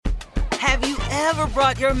Have you ever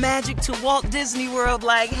brought your magic to Walt Disney World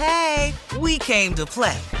like, hey, we came to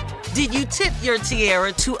play? Did you tip your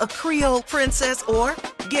tiara to a Creole princess or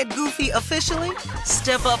get goofy officially?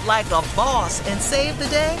 Step up like a boss and save the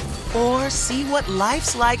day? Or see what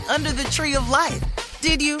life's like under the tree of life?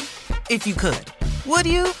 Did you? If you could. Would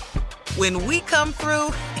you? When we come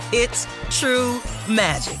through, it's true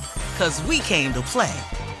magic. 'Cause we came to play.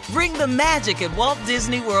 Bring the magic at Walt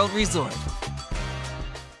Disney World Resort.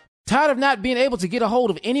 Tired of not being able to get a hold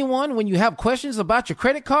of anyone when you have questions about your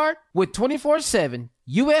credit card? With 24/7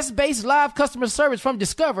 U.S.-based live customer service from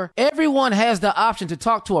Discover, everyone has the option to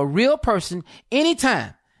talk to a real person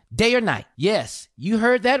anytime, day or night. Yes, you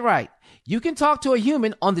heard that right. You can talk to a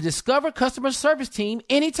human on the Discover customer service team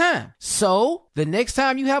anytime. So, the next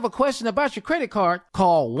time you have a question about your credit card,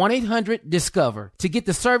 call 1-800-DISCOVER to get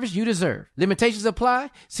the service you deserve. Limitations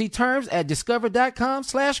apply. See terms at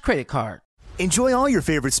discover.com/creditcard. Enjoy all your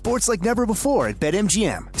favorite sports like never before at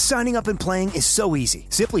BetMGM. Signing up and playing is so easy.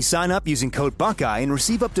 Simply sign up using code Buckeye and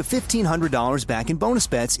receive up to $1,500 back in bonus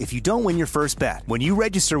bets if you don't win your first bet. When you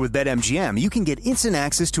register with BetMGM, you can get instant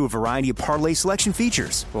access to a variety of parlay selection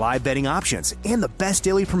features, live betting options, and the best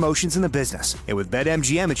daily promotions in the business. And with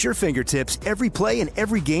BetMGM at your fingertips, every play and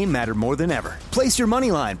every game matter more than ever. Place your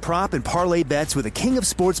moneyline, prop, and parlay bets with the king of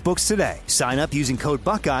sportsbooks today. Sign up using code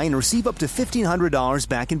Buckeye and receive up to $1,500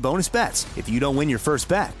 back in bonus bets if you don't win your first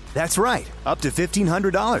bet. That's right, up to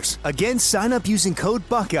 $1,500. Again, sign up using code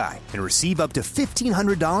Buckeye and receive up to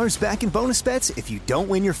 $1,500 back in bonus bets if you don't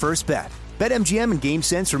win your first bet. BetMGM and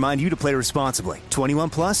GameSense remind you to play responsibly. 21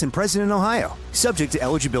 plus and present in Ohio. Subject to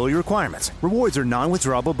eligibility requirements. Rewards are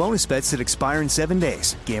non-withdrawable bonus bets that expire in 7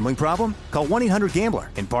 days. Gambling problem? Call 1-800-GAMBLER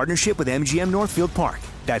in partnership with MGM Northfield Park.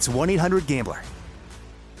 That's 1-800-GAMBLER.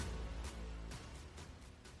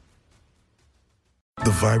 The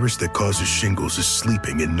virus that causes shingles is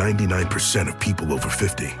sleeping in 99% of people over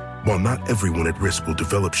 50. While not everyone at risk will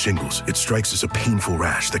develop shingles, it strikes as a painful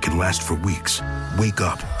rash that can last for weeks. Wake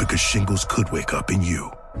up, because shingles could wake up in you.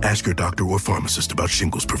 Ask your doctor or pharmacist about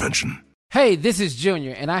shingles prevention. Hey, this is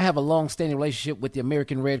Junior, and I have a long-standing relationship with the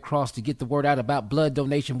American Red Cross to get the word out about blood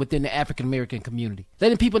donation within the African-American community,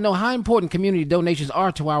 letting people know how important community donations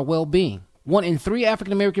are to our well-being. 1 in 3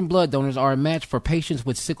 African-American blood donors are a match for patients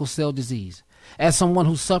with sickle cell disease. As someone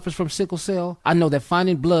who suffers from sickle cell, I know that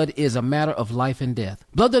finding blood is a matter of life and death.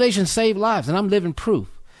 Blood donations save lives, and I'm living proof.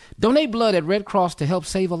 Donate blood at Red Cross to help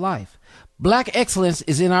save a life. Black excellence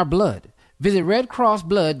is in our blood. Visit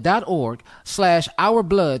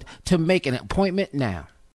redcrossblood.org/ourblood to make an appointment now.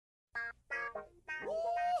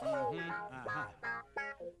 Y'all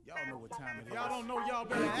know what time it is. Y'all don't know, y'all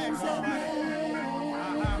better ask somebody.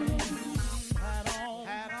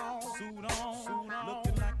 Hat on, suit on,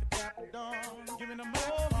 looking like a dapper dog, giving them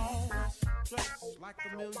all dressed like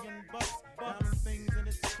 $1 million, diamond things in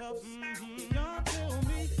its cuffs. Y'all tell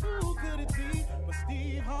me, who could it be but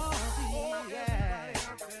Steve Harvey? Yeah,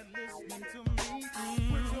 and listening to me.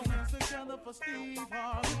 Put your hands together for Steve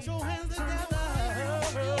Harvey. Put your hands together.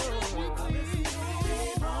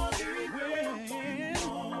 Steve Harvey. Listen,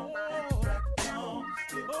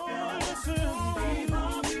 Steve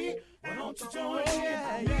Harvey. Why don't you join me?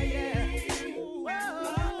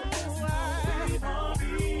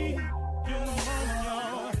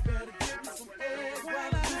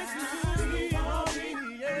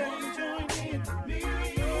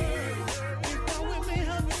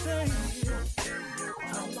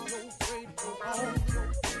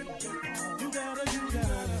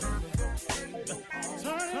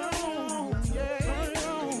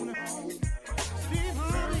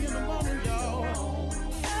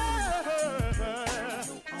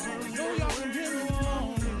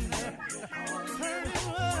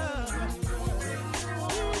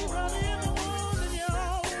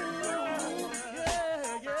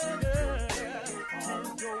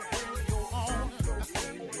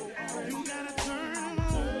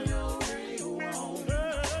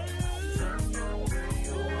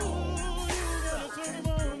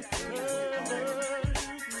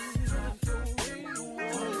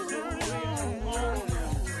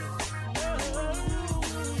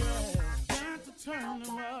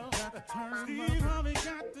 Steve Harvey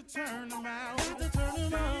got to turn them out. Got to turn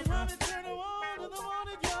them out. Harvey turn them on to the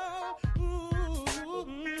morning, y'all.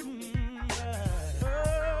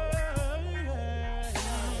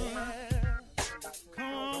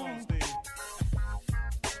 Come on, Steve.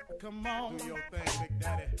 Come on. Do your thing, Big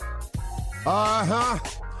Daddy.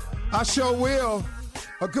 I sure will.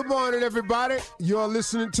 Good morning, everybody. You're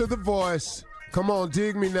listening to The Voice. Come on,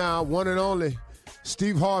 dig me now. One and only.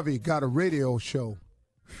 Steve Harvey got a radio show.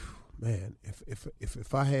 Man,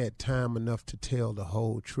 if I had time enough to tell the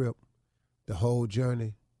whole trip, the whole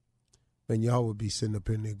journey, then y'all would be sitting up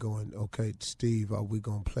in there going, okay, Steve, are we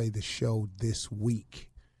going to play the show this week?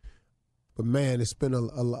 But, man, it's been a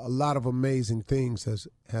lot of amazing things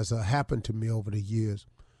has happened to me over the years,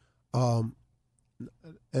 and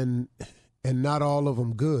not all of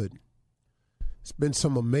them good. It's been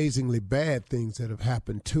some amazingly bad things that have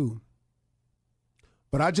happened, too.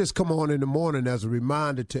 But I just come on in the morning as a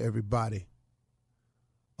reminder to everybody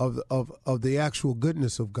of the actual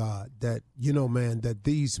goodness of God, that, you know, man, that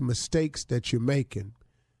these mistakes that you're making,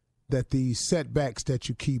 that these setbacks that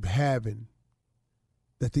you keep having,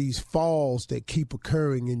 that these falls that keep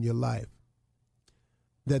occurring in your life,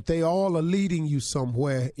 that they all are leading you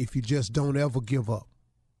somewhere if you just don't ever give up.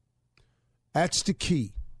 That's the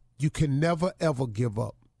key. You can never, ever give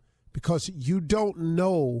up, because you don't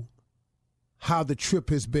know how the trip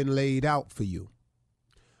has been laid out for you.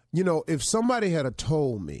 You know, if somebody had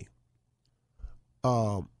told me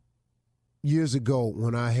years ago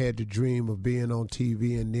when I had the dream of being on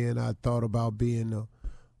TV, and then I thought about being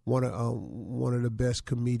one of the best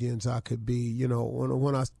comedians I could be, you know,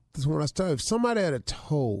 when I started, if somebody had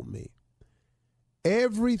told me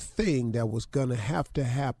everything that was going to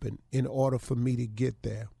happen in order for me to get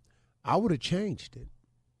there, I would have changed it.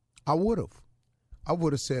 I would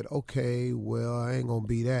have said, okay, well, I ain't going to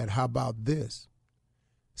be that. How about this?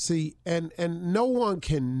 See, and no one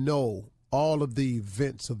can know all of the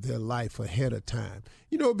events of their life ahead of time.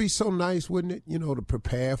 You know, it'd be so nice, wouldn't it? You know, to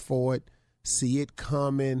prepare for it, see it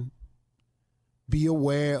coming, be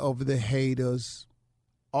aware of the haters,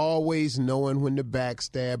 always knowing when the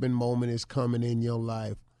backstabbing moment is coming in your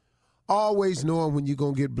life, always knowing when you're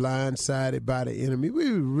going to get blindsided by the enemy. It would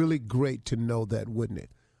be really great to know that, wouldn't it?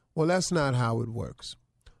 Well, that's not how it works.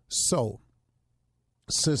 So,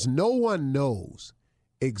 since no one knows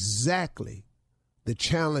exactly the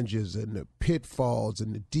challenges and the pitfalls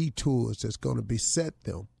and the detours that's going to beset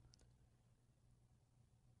them,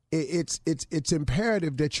 it's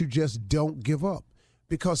imperative that you just don't give up.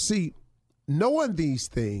 Because, see, knowing these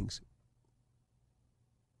things,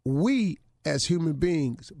 we as human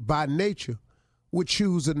beings, by nature, would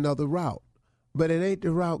choose another route. But it ain't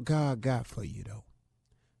the route God got for you, though.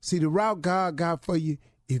 See, the route God got for you,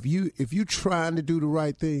 if you trying to do the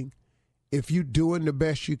right thing, if you doing the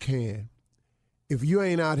best you can, if you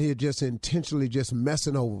ain't out here just intentionally just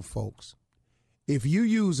messing over folks, if you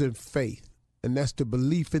using faith, and that's the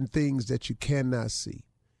belief in things that you cannot see,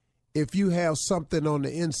 if you have something on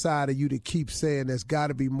the inside of you that keeps saying there's got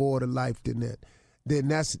to be more to life than that, then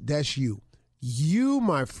that's you. You,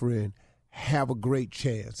 my friend, have a great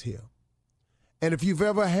chance here. And if you've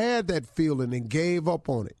ever had that feeling and gave up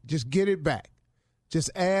on it, just get it back. Just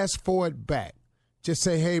ask for it back. Just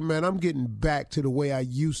say, hey, man, I'm getting back to the way I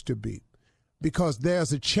used to be. Because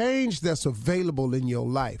there's a change that's available in your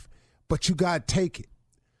life, but you got to take it.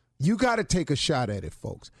 You got to take a shot at it,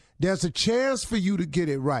 folks. There's a chance for you to get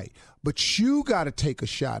it right, but you got to take a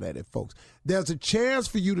shot at it, folks. There's a chance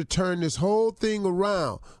for you to turn this whole thing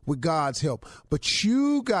around with God's help, but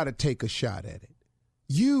you got to take a shot at it.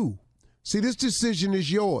 You. See, this decision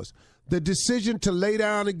is yours. The decision to lay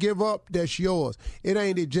down and give up, that's yours. It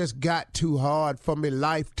ain't it just got too hard for me,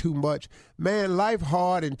 life too much. Man, life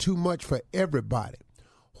hard and too much for everybody.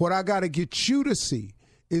 What I got to get you to see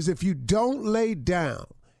is if you don't lay down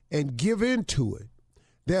and give into it,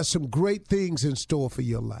 there's some great things in store for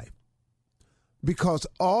your life. Because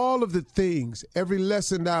all of the things, every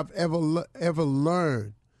lesson I've ever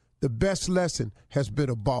learned, the best lesson has been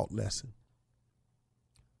a bought lesson.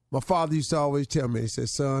 My father used to always tell me, he said,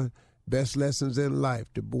 son, best lessons in life,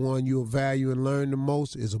 the one you'll value and learn the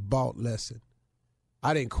most is a bought lesson.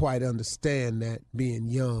 I didn't quite understand that being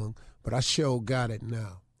young, but I sure got it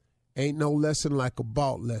now. Ain't no lesson like a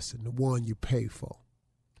bought lesson, the one you pay for.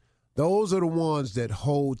 Those are the ones that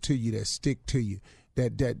hold to you, that stick to you,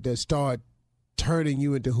 that start turning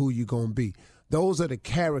you into who you're going to be. Those are the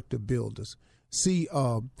character builders. See,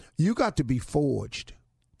 you got to be forged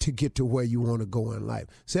to get to where you want to go in life.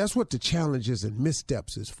 See, that's what the challenges and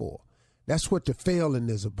missteps is for. That's what the failing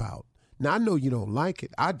is about. Now, I know you don't like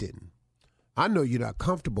it. I didn't. I know you're not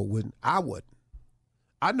comfortable with it. I wouldn't.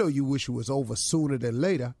 I know you wish it was over sooner than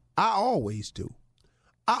later. I always do.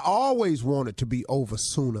 I always want it to be over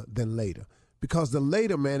sooner than later, because the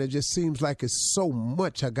later, man, it just seems like it's so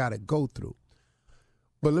much I got to go through.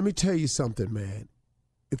 But let me tell you something, man.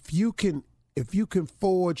 If you can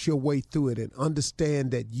forge your way through it and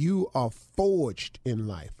understand that you are forged in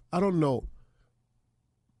life. I don't know.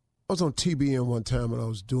 I was on TBN one time and I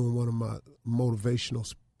was doing one of my motivational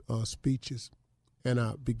speeches, and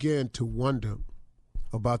I began to wonder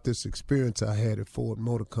about this experience I had at Ford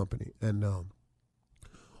Motor Company. And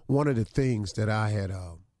one of the things that I had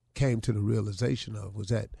came to the realization of was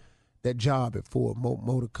that job at Ford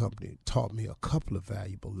Motor Company taught me a couple of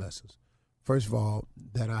valuable lessons. First of all,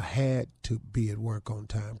 that I had to be at work on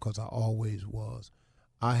time because I always was.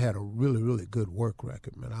 I had a really, really good work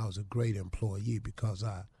record, man. I was a great employee because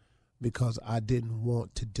I didn't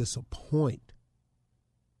want to disappoint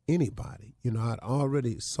anybody. You know, I'd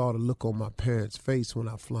already saw the look on my parents' face when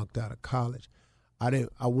I flunked out of college.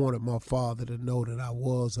 I wanted my father to know that I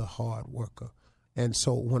was a hard worker. And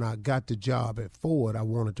so when I got the job at Ford, I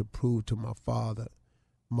wanted to prove to my father,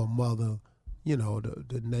 my mother, you know,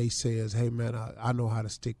 the naysayers, hey, man, I know how to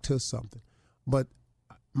stick to something. But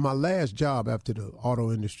my last job after the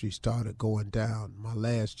auto industry started going down, my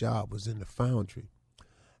last job was in the foundry.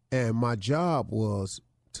 And my job was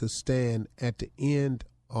to stand at the end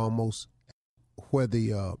almost where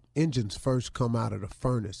the engines first come out of the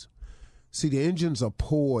furnace. See, the engines are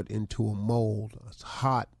poured into a mold. It's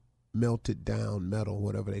hot, melted down metal,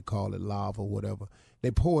 whatever they call it, lava, whatever.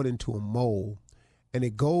 They pour it into a mold, and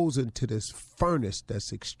it goes into this furnace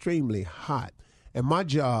that's extremely hot. And my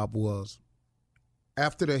job was,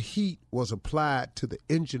 after the heat was applied to the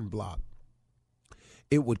engine block,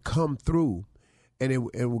 it would come through, and it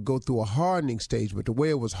would go through a hardening stage. But the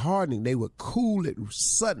way it was hardening, they would cool it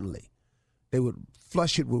suddenly. They would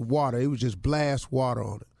flush it with water. It would just blast water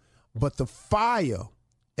on it. But the fire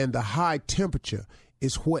and the high temperature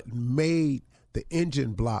is what made the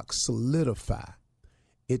engine block solidify.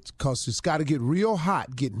 It's because it's got to get real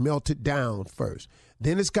hot, get melted down first.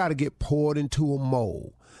 Then it's got to get poured into a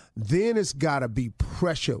mold. Then it's got to be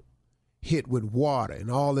pressure hit with water and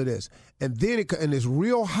all of this. And then and it's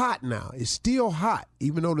real hot now. It's still hot,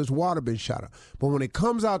 even though there's water been shot up. But when it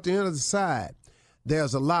comes out the end of the side,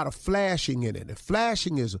 there's a lot of flashing in it. And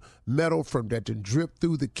flashing is metal from that to drip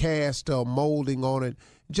through the cast molding on it,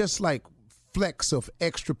 just like flecks of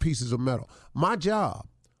extra pieces of metal. My job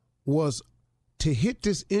was to hit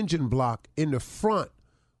this engine block in the front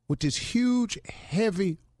with this huge,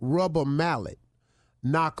 heavy rubber mallet,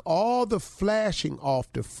 knock all the flashing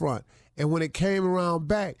off the front, and when it came around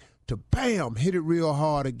back, to bam, hit it real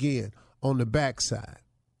hard again on the backside.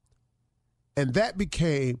 And that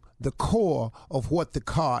became the core of what the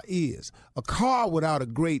car is. A car without a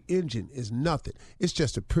great engine is nothing. It's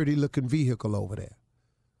just a pretty-looking vehicle over there.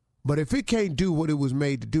 But if it can't do what it was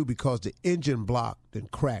made to do because the engine block then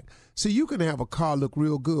cracked. See, you can have a car look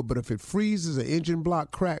real good, but if it freezes, an engine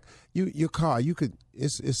block crack, your car,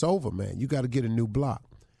 it's over, man. You got to get a new block.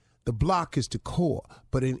 The block is the core.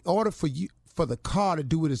 But in order for the car to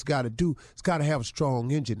do what it's got to do, it's got to have a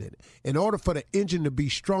strong engine in it. In order for the engine to be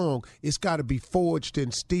strong, it's got to be forged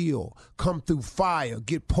in steel, come through fire,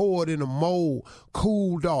 get poured in a mold,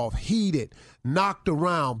 cooled off, heated, knocked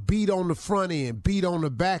around, beat on the front end, beat on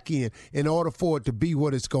the back end in order for it to be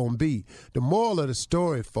what it's going to be. The moral of the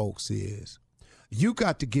story, folks, is you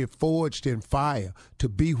got to get forged in fire to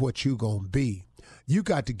be what you're going to be. You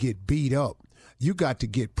got to get beat up. You got to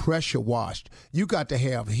get pressure washed. You got to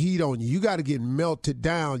have heat on you. You got to get melted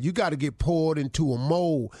down. You got to get poured into a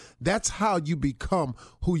mold. That's how you become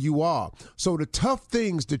who you are. So the tough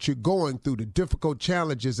things that you're going through, the difficult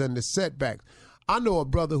challenges and the setbacks. I know a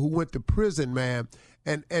brother who went to prison, man,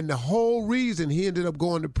 and the whole reason he ended up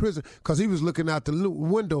going to prison because he was looking out the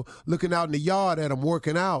window, looking out in the yard at him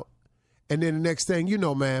working out. And then the next thing you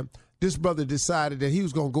know, man, this brother decided that he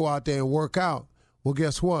was going to go out there and work out. Well,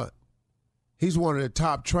 guess what? He's one of the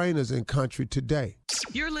top trainers in country today.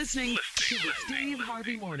 You're listening to the Steve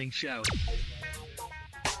Harvey Morning Show.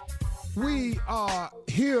 We are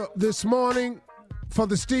here this morning for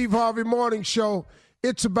the Steve Harvey Morning Show.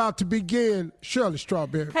 It's about to begin. Shirley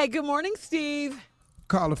Strawberry. Hey, good morning, Steve.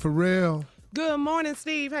 Carla Farrell. Good morning,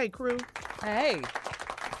 Steve. Hey, crew. Hey.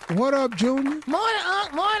 What up, Junior? Morning,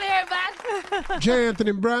 Unc. Morning, everybody. J.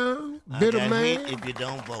 Anthony Brown. Bitter man. Hate if you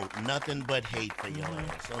don't vote. Nothing but hate for your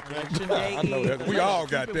ass, okay? Election Day I know that. We all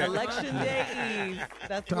got that. Election Day Eve.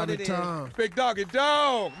 That's Tommy what it is. Tom. Big doggy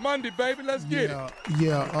dog. Monday, baby. Let's get it.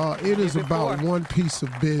 Yeah, it is about one piece of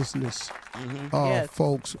business, Yes.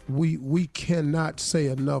 folks. We cannot say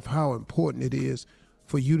enough how important it is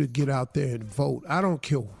for you to get out there and vote. I don't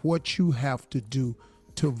care what you have to do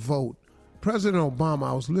to vote. President Obama,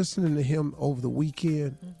 I was listening to him over the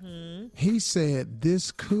weekend. He said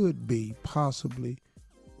this could be possibly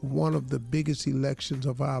one of the biggest elections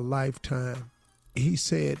of our lifetime. He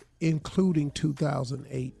said, including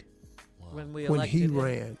 2008, when he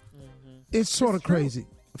ran. It's sort of crazy.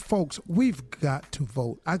 Folks, we've got to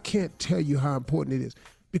vote. I can't tell you how important it is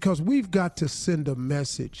because we've got to send a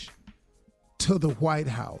message to the White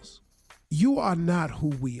House. You are not who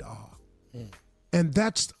we are. And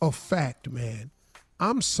that's a fact, man.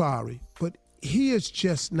 I'm sorry, but he is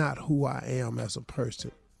just not who I am as a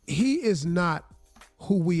person. He is not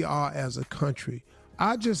who we are as a country.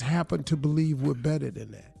 I just happen to believe we're better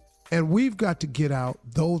than that. And we've got to get out,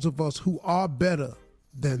 those of us who are better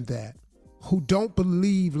than that, who don't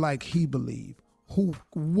believe like he believes, who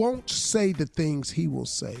won't say the things he will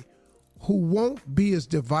say, who won't be as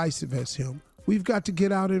divisive as him. We've got to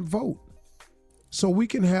get out and vote so we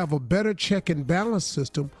can have a better check and balance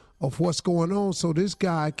system of what's going on, so this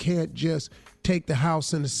guy can't just take the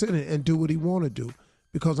House and the Senate and do what he want to do.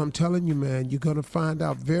 Because I'm telling you, man, you're going to find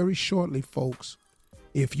out very shortly, folks,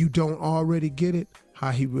 if you don't already get it,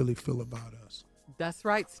 how he really feel about us. That's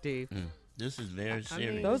right, Steve. This is very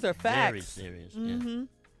serious. those are facts. Very serious. Mm-hmm.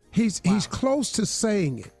 He's close to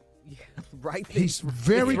saying it. Yeah, right there. He's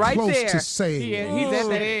very right close there. to saying it. He's at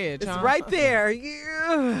that edge. It's huh? right there.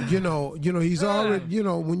 Yeah. You know, he's already,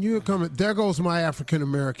 when you're coming, there goes my African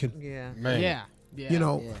American. Yeah. Man. Yeah. You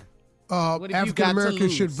know, What have you African got to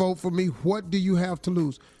Americans should lose? vote for me. What do you have to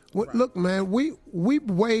lose? Look, man, we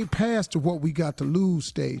way past what we got to lose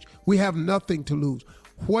stage. We have nothing to lose.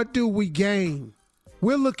 What do we gain?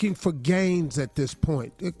 We're looking for gains at this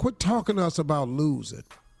point. Quit talking to us about losing.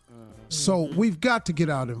 So we've got to get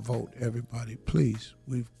out and vote, everybody. Please,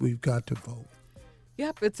 we've got to vote.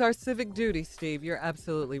 Yep, it's our civic duty, Steve. You're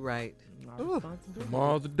absolutely right.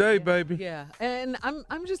 Tomorrow's the day, baby. Yeah, and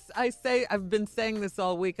I've been saying this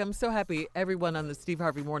all week. I'm so happy everyone on the Steve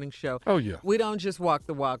Harvey Morning Show. Oh, yeah. We don't just walk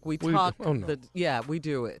the walk. We talk. oh, no. We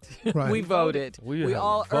do it. Right. We vote it. We We have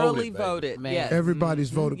all voted, early baby. voted. Man. Yes. Everybody's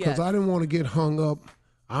voted because Yes. I didn't want to get hung up.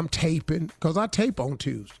 I'm taping because I tape on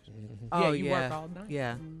Tuesday. Oh, you work all night.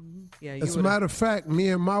 Yeah. Yeah. You As a would've- matter of fact, me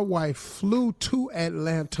and my wife flew to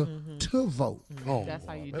Atlanta to vote. Oh, That's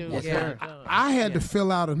how you do that's it. Yeah. I had to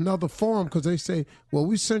fill out another form because they say, well,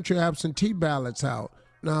 we sent your absentee ballots out.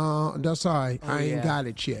 No, that's all right. I ain't yeah. got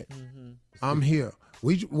it yet. I'm here.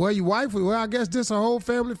 Your wife, I guess this a whole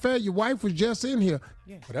family affair. Your wife was just in here.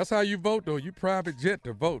 But that's how you vote, though. You private jet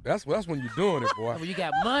to vote. That's when you're doing it, boy. Well, you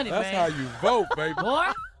got money, That's man. how you vote, baby. Boy,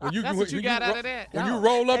 When you, that's what you got out of that. When you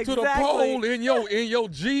roll up to the Exactly. poll in your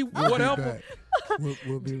G, We'll be whatever. back.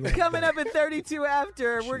 We'll be right Coming back. up at 32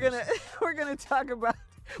 after, we're gonna talk about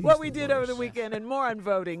what we did over the weekend and more on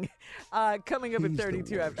voting. Coming up at He's the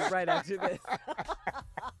 32 after, right after this.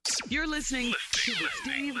 You're listening to the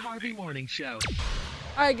Steve Harvey Morning Show.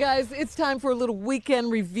 All right, guys, it's time for a little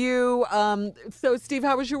weekend review. So, Steve,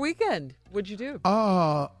 how was your weekend? What'd you do?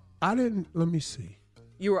 I didn't, let me see.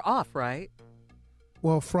 You were off, right?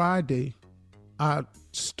 Well, Friday, I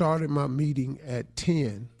started my meeting at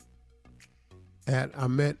 10.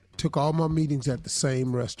 Took all my meetings at the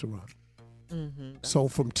same restaurant. So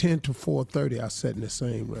from 10 to 4:30, I sat in the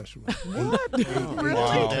same restaurant. What? Really?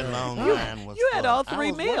 That long line was you had for. all I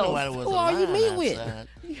three was wondering meals. why there was Who a are you line meet with? outside.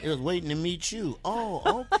 It was waiting to meet you.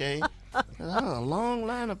 Oh, okay. A long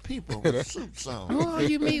line of people with suits on. Who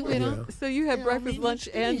you meet with? Huh? So you had breakfast, lunch,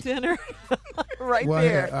 and dinner right Well,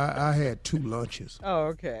 there. I had 2 lunches, Oh,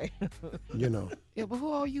 okay. you know. Yeah, but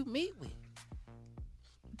who all you meet with?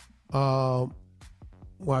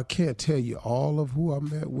 Well, I can't tell you all of who I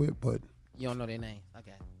met with, but You don't know their names.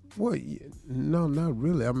 Okay. well, no, not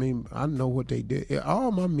really. I mean, I know what they did.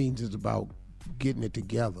 All my meetings is about getting it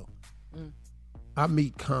together. I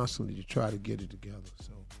meet constantly to try to get it together.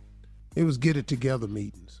 So it was get it together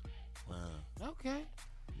meetings. Wow. Okay.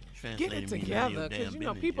 Get it Translated me together, none of your because damn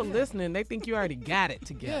business. people listening, they think you already got it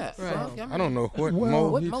together. Yeah. So, So, I don't know what Well, more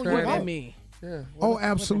what he more tried what to- that mean? Yeah. Oh,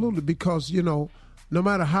 absolutely. Because, no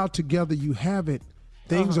matter how together you have it,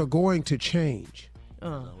 things are going to change.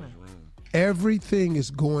 Everything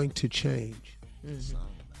is going to change.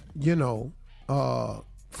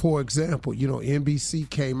 For example, NBC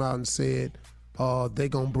came out and said they're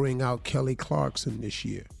going to bring out Kelly Clarkson this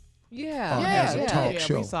year as a talk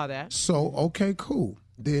show. we saw that. So, okay, cool.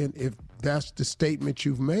 Then if that's the statement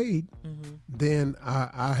you've made, then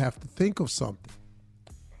I have to think of something.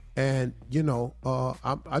 And,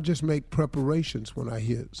 I just make preparations when I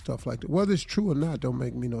hear stuff like that. Whether it's true or not don't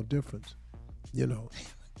make me no difference,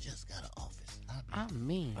 Just got an office. I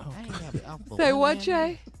mean, I ain't have it off for Say one what, man.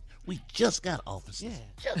 Jay? We just got offices.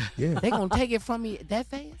 Yeah. Yeah. They gonna take it from me that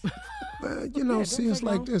fast? Man, see, it's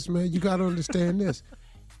like this, man. You got to understand this.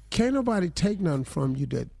 Can't nobody take nothing from you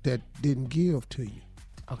that didn't give to you.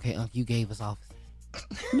 Okay, you gave us offices.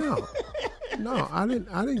 No, I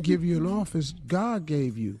didn't give you an office. God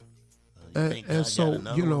gave you. think And God so, got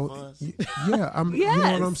another one for us? yeah, you know what I'm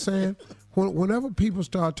Yes. saying? Whenever people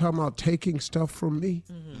start talking about taking stuff from me,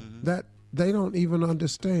 that they don't even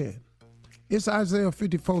understand. It's Isaiah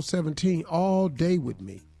 54:17 all day with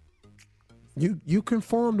me. You can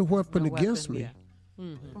form the weapon No against weapon, me,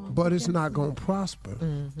 but it's not going to prosper.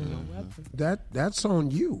 That's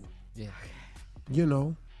on you. Yeah. You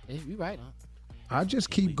know. Yeah, you right. Huh? I just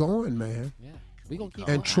keep going, man. Yeah. We gonna keep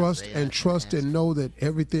and going. trust and know that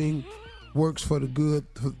everything works for the good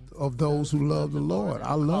of those who love the Lord.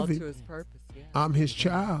 I love him. To his purpose, yeah. I'm his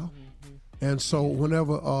child. And so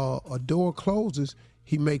whenever a door closes,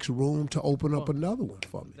 he makes room to open up another one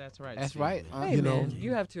for me. That's right. That's right. Hey, you man, know,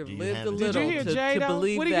 you have to have Do you lived have a it? little Did you hear Jay, to though?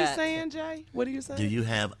 believe What are that. you saying, Jay? What are you saying? Do you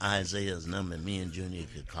have Isaiah's number? Me and Junior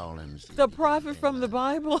could call him. And see The prophet from the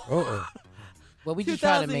Bible. Well, we just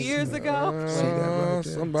trying to 2,000 make years ago. See that right there?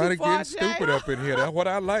 Somebody Too far, getting stupid Jay? up in here. That's what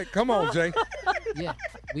I like. Come on, Jay. Yeah,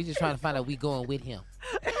 we just trying to find out we going with him.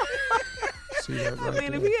 See that I right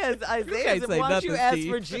mean, if there? he has Isaiah, can't then say why don't you nothing, ask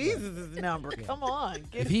Steve. for Jesus' number? Come on.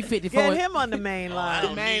 If he 54, Get him on the main I line.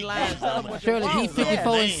 don't need that. Shirley, if he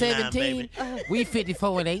 54 and Yeah. 17, we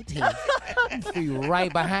 54 and 18. We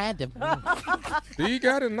right behind him. Steve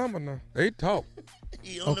got his number now. They talk.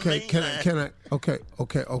 He on the Okay, main can line.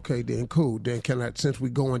 I? Okay, then cool. Then can I? Since we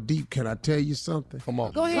going deep, can I tell you something? Come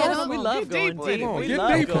on. Go ahead. We love Get going deep with deep. it. We Get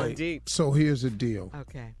love deep going with it. deep. So here's the deal.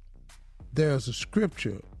 Okay. There's a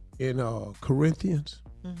scripture in Corinthians,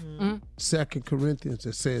 2 Corinthians,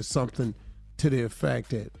 that says something to the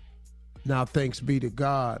effect that, now thanks be to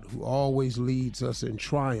God who always leads us in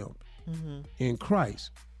triumph in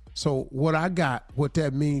Christ. So what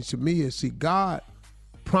that means to me is, see, God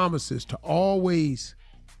promises to always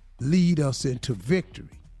lead us into victory.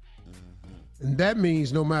 And that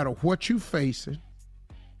means no matter what you're facing,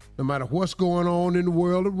 no matter what's going on in the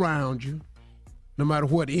world around you, no matter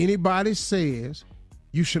what anybody says,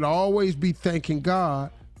 you should always be thanking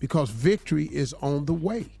God because victory is on the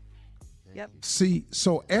way. Yep. See,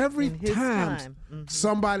 so every In his time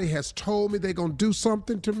somebody has told me they're going to do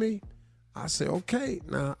something to me, I say, okay,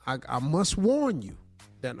 now I must warn you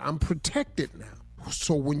that I'm protected now.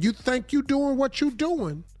 So when you think you're doing what you're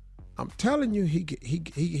doing, I'm telling you, he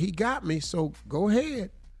got me, so go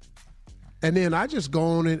ahead. And then I just go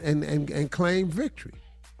on and claim victory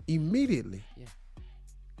immediately. Yeah.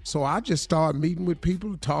 So I just start meeting with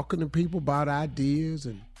people, talking to people about ideas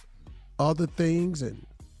and other things. And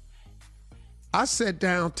I sat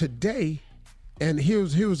down today, and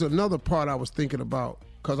here's another part I was thinking about,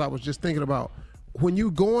 because I was just thinking about when you're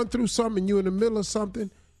going through something, you're in the middle of something,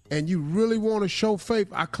 and you really want to show faith,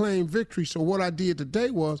 I claim victory. So what I did today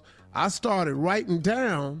was I started writing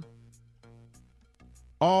down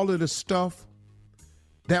all of the stuff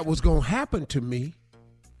that was going to happen to me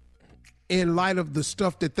in light of the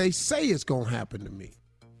stuff that they say is going to happen to me.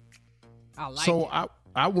 I like So it.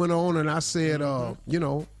 I went on and I said, you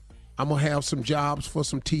know, I'm going to have some jobs for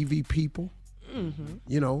some TV people.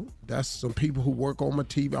 You know, that's some people who work on my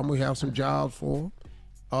TV. I'm going to have some jobs for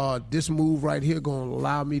them. This move right here going to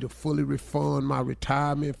allow me to fully refund my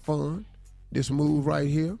retirement fund. This move right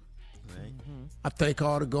here. Right. I think I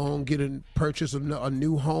ought to go and purchase a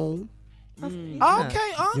new home.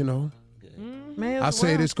 Okay, You know, May as I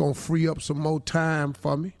said well. it's going to free up some more time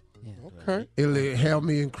for me. Okay. It'll help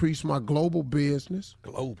me increase my global business.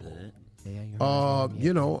 Global.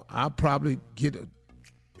 You know, I'll probably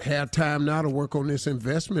have time now to work on this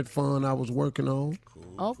investment fund I was working on.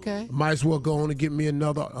 Okay, Might as well go on and get me a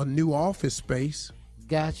new office space.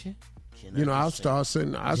 gotcha. You know, I'll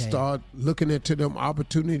start looking into them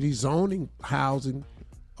opportunity zoning housing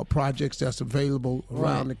projects that's available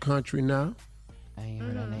around the country now. I ain't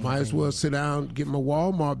heard her name. Might as well sit down, get my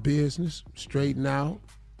Walmart business straightened out.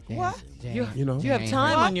 What? You know, You have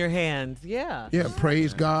time on your hands. Yeah. yeah,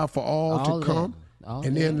 praise God for all All to that. come. All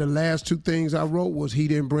And then that. the last two things I wrote was He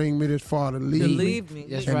didn't bring me this far to leave Believe me.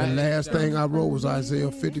 That's And right. the last thing I wrote was Isaiah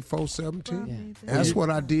 54:17. That's what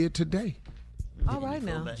I did today. All right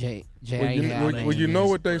now. Jay, I Well, ain't you, hear her well, name well, you yet. know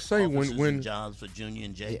what they say Offices when and jobs for Junior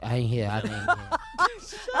and Jay. I ain't hear. I didn't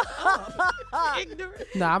hear.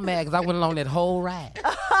 No, I'm mad because I went along that whole ride.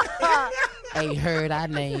 Ain't heard our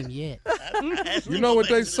name yet. you know what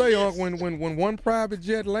they say when one private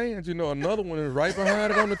jet lands, you know another one is right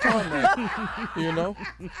behind it on the tarmac. You know,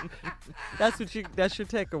 That's your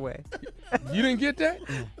takeaway. you didn't get that?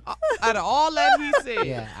 Out of all that he said,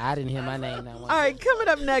 Yeah, I didn't hear my name that one. All right, coming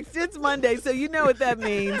up next, it's Monday, so you know what that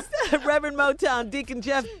means. Reverend Motown, Deacon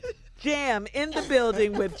Jeff Jam in the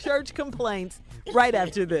building with church complaints right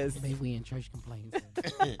after this. Maybe we in church complaints.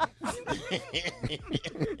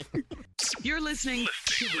 You're listening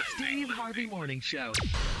to the Steve Harvey Morning Show.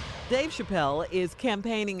 Dave Chapelle is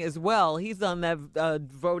campaigning as well. He's on that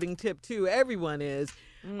voting tip too. Everyone is.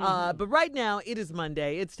 But right now, it is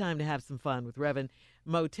Monday. It's time to have some fun with Reverend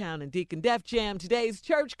Motown and Deacon Def Jam. Today's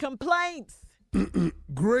church complaints.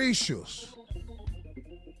 Gracious,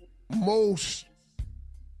 most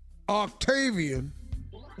Octavian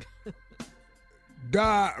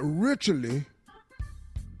died ritually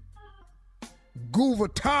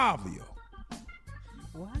Guvatavia.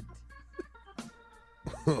 What?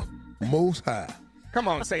 Most High. Come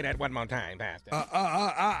on, say that one more time, Pastor.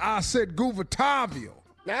 I said Guvatavia.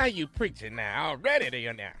 Now you preaching now. Already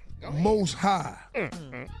there now. Most High.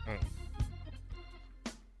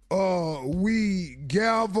 We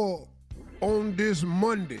gather on this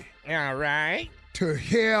Monday. All right. To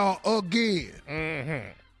hear again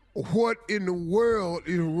what in the world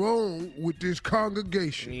is wrong with this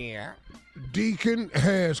congregation. Yeah. Deacon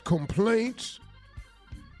has complaints,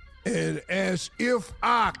 and as if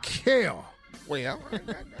I care. Well,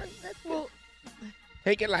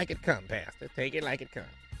 take it like it comes, Pastor. Take it like it comes.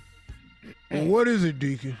 What is it,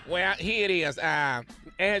 Deacon? Well, here it is. As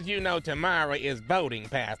you know, tomorrow is voting,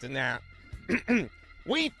 Pastor. Now,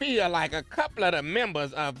 we feel like a couple of the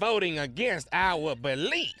members are voting against our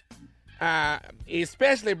belief,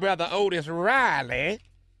 especially Brother Otis Riley.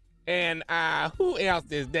 And who else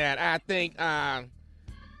is that? I think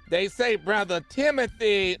they say Brother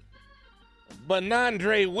Timothy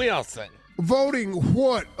Benandre Wilson. Voting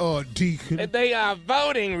what, Deacon? They are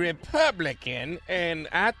voting Republican, and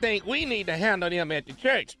I think we need to handle them at the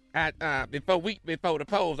church before the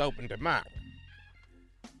polls open tomorrow.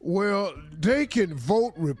 Well, they can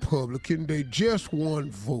vote Republican. They just one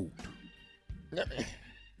vote.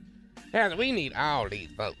 We need all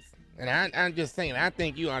these votes. And I'm just saying, I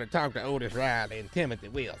think you ought to talk to Otis Riley and Timothy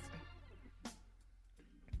Wilson.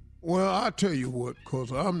 Well, I'll tell you what,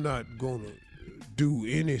 because I'm not going to do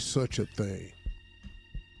any such a thing.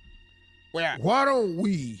 Well, why don't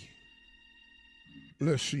we,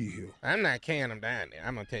 let's see here. I'm not carrying them down there.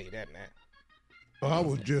 I'm going to tell you that now. I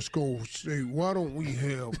was just going to say, why don't we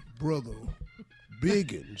have Brother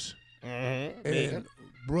Biggins and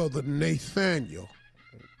Brother Nathaniel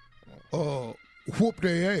whoop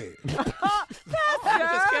their ass. I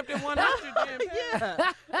just kept it 100 then.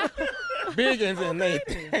 Yeah. Biggins and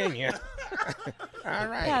Nathaniel. All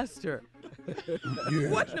right. Pastor. Yeah,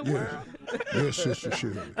 What in the world? Yes, Sister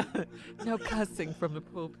Shirley. No cussing from the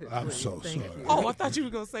pulpit. I'm please. so Thank sorry. you. Oh, I thought you were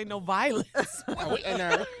going to say no violence.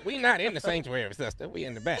 We not in the sanctuary, sister. We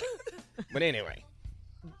in the back. But anyway.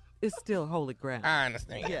 It's still holy ground. I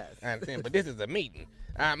understand. Yes. I understand. But this is a meeting.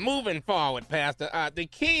 Moving forward, Pastor, the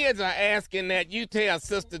kids are asking that you tell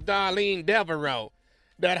Sister Darlene Devereaux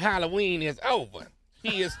that Halloween is over.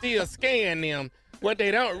 She is still scaring them. What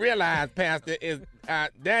they don't realize, Pastor, is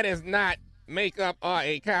that is not makeup or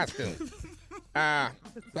a costume. So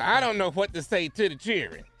I don't know what to say to the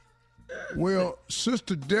children. Well,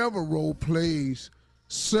 Sister Devereaux plays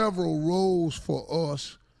several roles for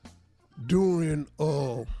us during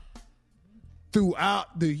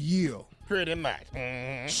throughout the year. Pretty much.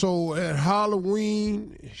 Mm-hmm. So at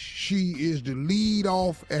Halloween, she is the lead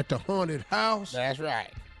off at the haunted house. That's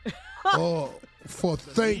right. For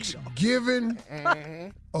Thanksgiving,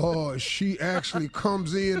 she actually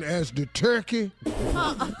comes in as the turkey.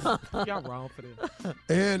 Y'all wrong for this.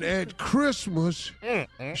 And at Christmas,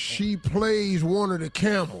 she plays one of the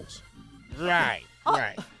camels. Right,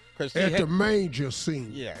 right. At the manger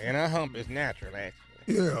scene. Yeah, and her hump is natural, actually.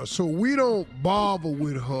 Yeah, so we don't bother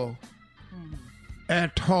with her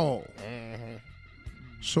at all.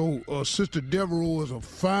 So Sister Devereaux is a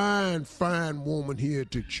fine, fine woman here at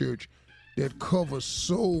the church that covers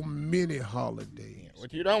so many holidays.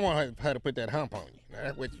 But you don't want her to put that hump on you.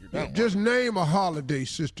 That's what you don't Just name a holiday,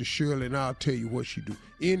 Sister Shirley, and I'll tell you what she do.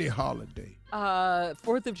 Any holiday.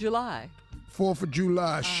 4th of July. 4th of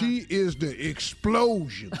July. She is the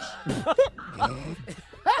explosions.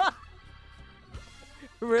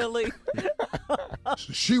 Really?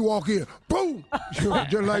 She walk in, boom,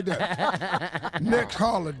 just like that. Next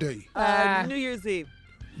holiday. New Year's Eve.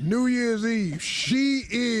 New Year's Eve. She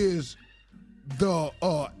is the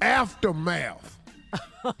aftermath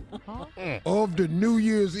of the New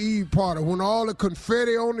Year's Eve party. When all the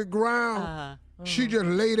confetti on the ground, she just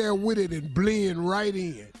lay there with it and blend right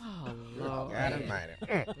in. Oh, Lord. God almighty.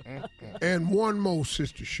 And one more,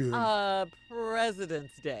 Sister Shirley.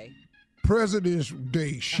 President's Day. President's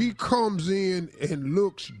Day. She comes in and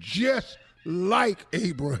looks just like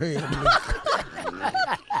Abraham Lincoln.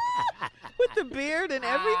 With the beard and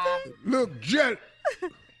everything? Look,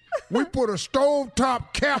 we put a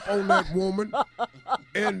stovetop cap on that woman,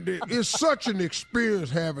 and it's such an experience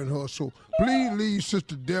having her. So please leave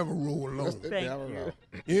Sister Devereaux alone. Thank you.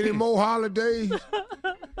 Any more holidays?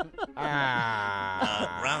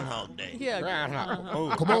 Groundhog Day. Yeah. Groundhog.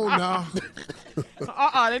 Oh. Come on now.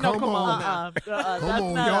 They know come on now. Come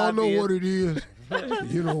on, y'all know what it is.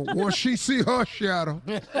 You know, once she see her shadow,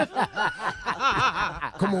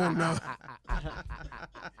 Come on now.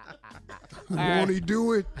 Won't he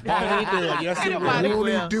do it? Won't he do it? Yes, he will. Won't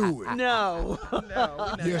he do it? No.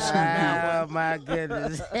 Yes, he will. Oh, my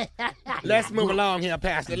goodness. Let's move along here,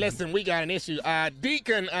 Pastor. Listen, we got an issue.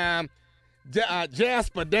 Deacon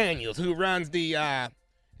Jasper Daniels, who runs the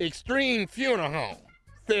Extreme Funeral Home,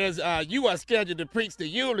 says you are scheduled to preach the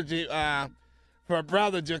eulogy for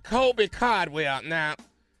Brother Jacoby Cardwell. Now,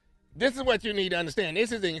 this is what you need to understand.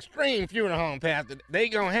 This is an Extreme Funeral Home, Pastor. They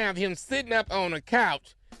gonna have him sitting up on a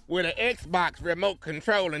couch with an Xbox remote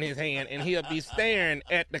control in his hand, and he'll be staring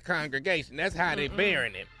at the congregation. That's how they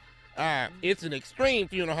burying him. It's an Extreme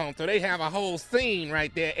Funeral Home, so they have a whole scene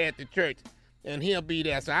right there at the church, and he'll be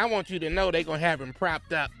there. So I want you to know they're gonna have him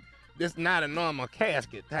propped up. This is not a normal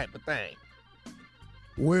casket type of thing.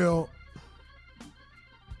 Well,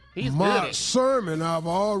 my sermon, I've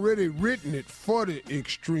already written it for the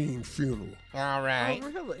Extreme Funeral. All right. Oh,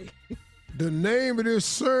 really? The name of this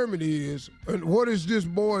sermon is, and what is this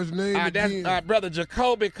boy's name again? That's Brother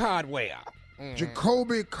Jacoby Cardwell.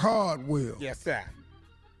 Jacoby Cardwell. Yes, sir.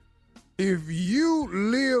 If you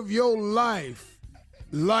live your life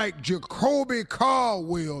like Jacoby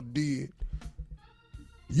Caldwell did,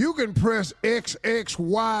 you can press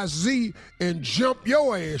XXYZ and jump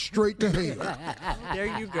your ass straight to hell.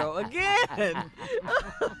 There you go again.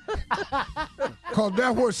 Because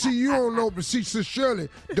that's what, see, you don't know, but see, Sister Shirley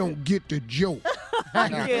don't get the joke. I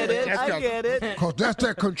get it. Because that's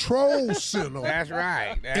that control center. That's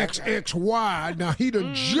right. XXY. Now, he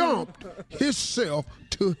done jumped himself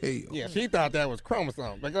to hell. Yeah, she thought that was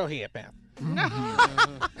chromosome. But go ahead, Pam.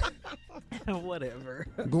 Whatever.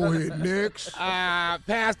 Go ahead, next.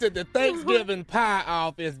 Pastor, the Thanksgiving pie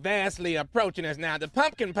off is vastly approaching us now. The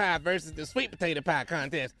pumpkin pie versus the sweet potato pie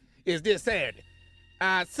contest is this Saturday.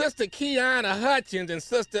 Sister Kiana Hutchins and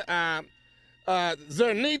Sister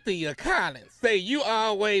Zernithia Collins say you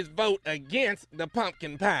always vote against the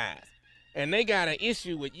pumpkin pies, and they got an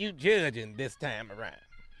issue with you judging this time around.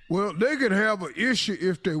 Well, they could have an issue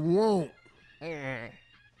if they want.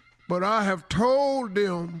 But I have told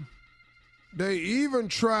them they even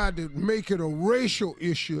tried to make it a racial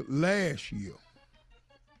issue last year.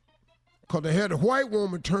 Because they had a white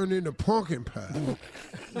woman turn into pumpkin pie.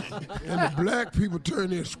 And the black people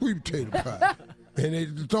turned into sweet potato pie. And they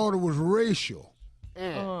thought it was racial.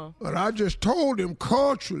 But I just told them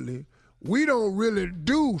culturally, we don't really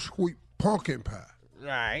do sweet pumpkin pie.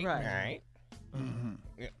 Right. Mm-hmm.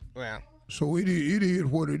 Yeah, well. So it is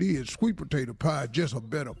what it is. Sweet potato pie is just a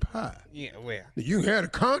better pie. Yeah, well. You had a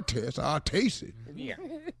contest, I'll taste it. Yeah.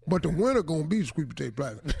 But the winner gonna be sweet potato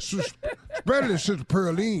pie. Especially Sister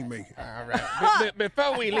Pearline make it. All right.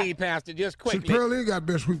 Before we leave, Pastor, just quickly. Sister Pearline got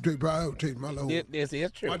best sweet potato pie I ever tasted in my life. This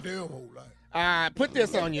is true. My damn whole life. Put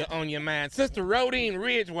this on your mind. Sister Rodine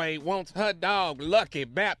Ridgeway wants her dog Lucky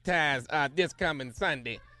baptized this coming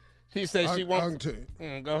Sunday. She says she wants. I can tell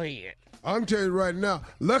you. Go ahead. I can tell you right now,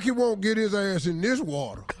 Lucky won't get his ass in this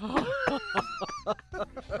water.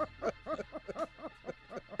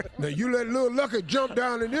 Now you let little Lucky jump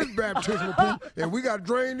down in this baptismal pool, and we got to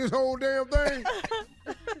drain this whole damn thing.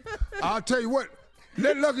 I'll tell you what,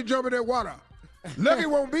 let Lucky jump in that water. Lucky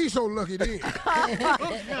won't be so lucky then.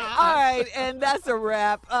 All right, and that's a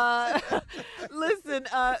wrap. Listen,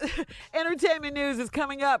 entertainment news is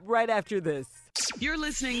coming up right after this. You're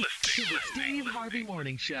listening to the Steve Harvey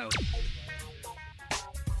Morning Show.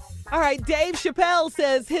 All right, Dave Chapelle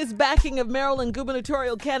says his backing of Maryland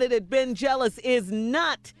gubernatorial candidate Ben Jealous is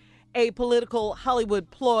not a political Hollywood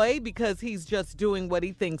ploy because he's just doing what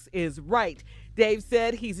he thinks is right. Dave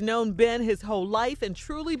said he's known Ben his whole life and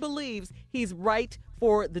truly believes he's right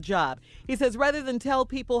for the job. He says rather than tell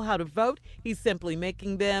people how to vote, he's simply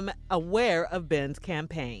making them aware of Ben's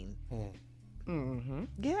campaign. Mm-hmm.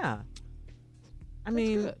 Yeah. I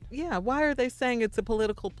mean, yeah, why are they saying it's a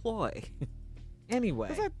political ploy? Anyway.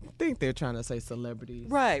 Because I think they're trying to say celebrities.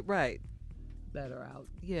 Right. That are out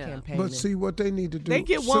campaigning. But see, what they need to do. They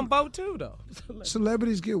get one vote too, though.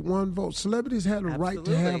 Celebrities get one vote. Celebrities have the right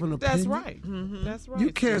to have an opinion. That's right. Mm-hmm. That's right.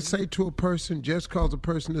 You can't say to a person, just because a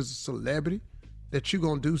person is a celebrity, that you're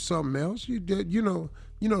going to do something else. You know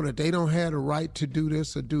that they don't have the right to do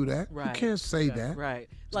this or do that. Right. You can't say that. Right.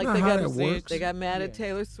 It's Like not they how got that works. They got mad at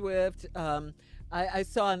Taylor Swift. I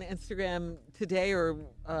saw on Instagram today or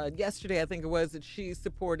yesterday, I think it was, that she's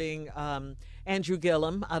supporting Andrew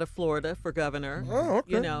Gillum out of Florida for governor. Oh,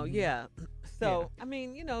 okay. You know, yeah. So, I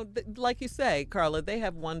mean, like you say, Carla, they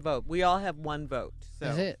have one vote. We all have one vote. So.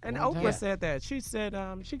 That's it. And Oprah said that. She said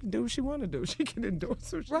she can do what she want to do. She can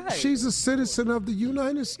endorse her. Right. She's a citizen of the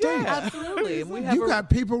United States. Yeah, absolutely. And we have you got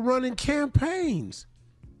people running campaigns.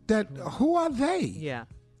 Who are they? Yeah.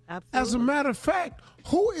 Absolutely. As a matter of fact,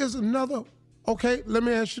 who is another? Okay, let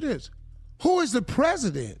me ask you this: who is the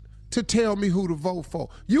president to tell me who to vote for?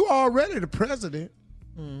 You already the president.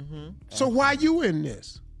 Mm-hmm. So why you in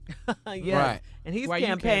this? Yes. Right. And he's Why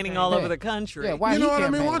campaigning all over the country. Yeah, why You know he what I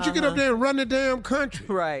mean? Why don't you get up campaigning? there and run the damn country?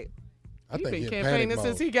 Right. I He's think been he in campaigning panic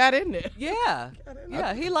since mode. he got in there.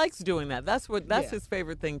 Yeah. He likes doing that. That's Yeah. his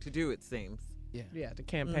favorite thing to do, it seems. Yeah, the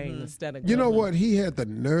campaign Mm-hmm. instead of You know government. what he had the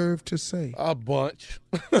nerve to say? A bunch.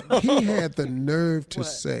 He had the nerve to What?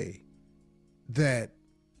 say that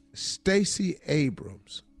Stacey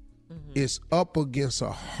Abrams is up against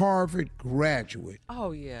a Harvard graduate.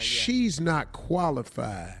 Oh, yeah. She's not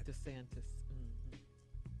qualified DeSantis.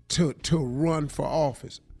 to run for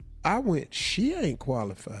office. I went, she ain't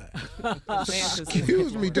qualified. DeSantis.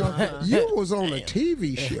 Excuse me, dog. You was on a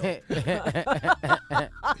TV show.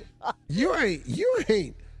 You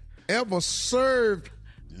ain't ever served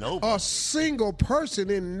Nobody. a single person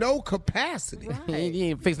in no capacity. You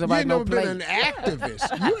ain't fix You nobody ain't no never been plate. an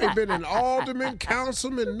activist. You ain't been an alderman,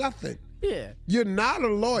 councilman, nothing. Yeah. You're not a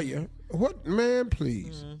lawyer. What, man,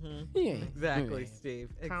 please. Yeah. Exactly, Steve.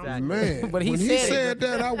 Exactly. Man, But he when said he it. said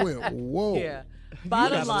that, I went, whoa. Yeah.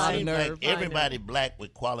 Bottom It line. seems like I know. everybody black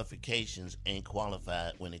with qualifications ain't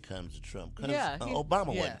qualified when it comes to Trump. Because Yeah, Obama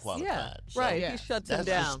wasn't yes. qualified. Yeah, So right. Yeah. He shuts him That's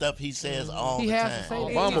the down. stuff he says all He the has time. to say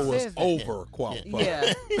that. Obama was says that. overqualified.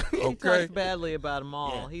 Yeah. He Okay. talks badly about them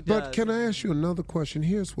all. Yeah. He does. But can I ask you another question?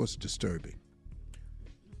 Here's what's disturbing.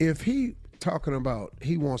 If he talking about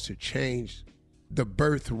he wants to change the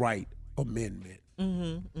birthright amendment,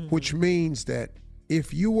 which means that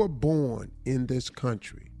if you were born in this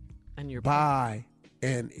country And your by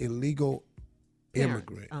an illegal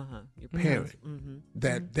immigrant Your parent, Mm-hmm.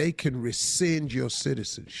 that they can rescind your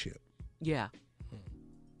citizenship. Yeah.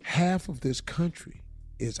 Half of this country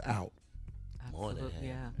is out. More than Absolutely.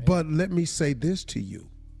 half. Yeah. But let me say this to you.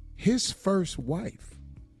 His first wife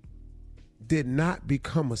did not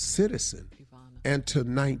become a citizen Ivana. until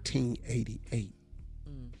 1988.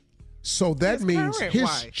 So that His means current his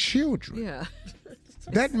wife. children, Yeah.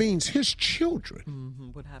 that means his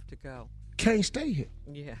children Would have to go. can't stay here.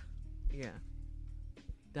 Yeah. Yeah.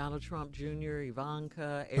 Donald Trump Jr.,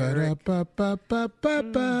 Ivanka, Eric.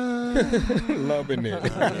 Ba-da-ba-ba-ba-ba. Loving it.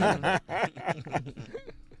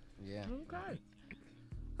 Yeah. Okay.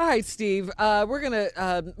 All right, Steve. We're going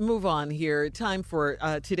to move on here. Time for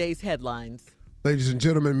today's headlines. Ladies and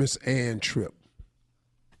gentlemen, Miss Ann Tripp.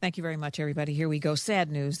 Thank you very much, everybody. Here we go. Sad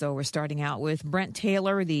news, though. We're starting out with Brent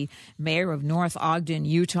Taylor, the mayor of North Ogden,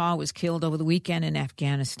 Utah, was killed over the weekend in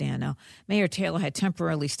Afghanistan. Now, Mayor Taylor had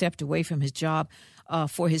temporarily stepped away from his job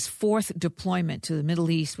for his fourth deployment to the Middle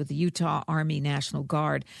East with the Utah Army National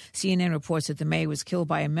Guard. CNN reports that the mayor was killed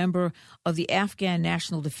by a member of the Afghan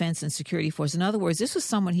National Defense and Security Force. In other words, this was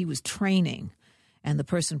someone he was training, and the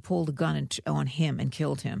person pulled a gun on him and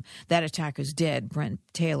killed him. That attacker's dead. Brent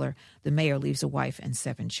Taylor, the mayor, leaves a wife and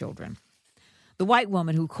 7 children. The white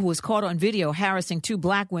woman who was caught on video harassing 2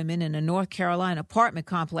 black women in a North Carolina apartment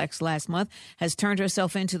complex last month has turned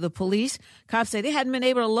herself in to the police. Cops say they hadn't been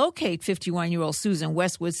able to locate 51-year-old Susan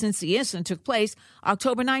Westwood since the incident took place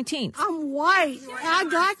October 19th. I'm white. I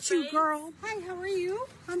got you, girl. Hi, how are you?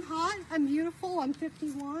 I'm hot. I'm beautiful. I'm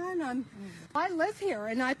 51. I live here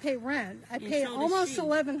and I pay rent. I pay almost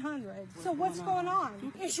 $1,100. So what's going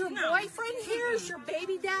on? Is your boyfriend here? Is your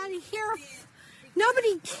baby daddy here?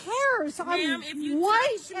 Nobody cares. I'm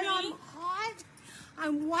white and I'm hot.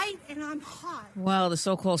 I'm white and I'm hot. Well, the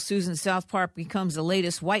so-called Susan South Park becomes the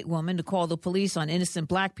latest white woman to call the police on innocent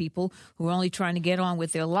black people who are only trying to get on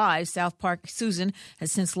with their lives. South Park Susan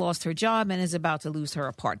has since lost her job and is about to lose her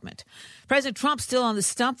apartment. President Trump still on the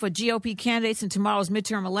stump for GOP candidates in tomorrow's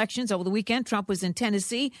midterm elections. Over the weekend, Trump was in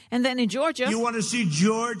Tennessee and then in Georgia. You want to see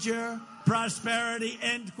Georgia prosperity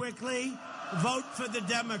end quickly? Vote for the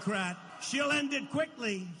Democrat. She'll end it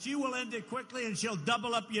quickly. She will end it quickly, and she'll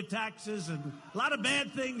double up your taxes, and a lot of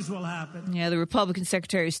bad things will happen. Yeah, the Republican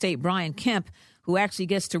Secretary of State, Brian Kemp, who actually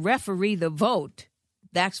gets to referee the vote.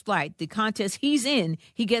 That's right. The contest he's in,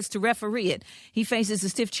 he gets to referee it. He faces a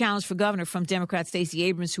stiff challenge for governor from Democrat Stacey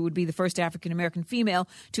Abrams, who would be the first African-American female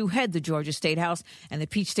to head the Georgia State House. And the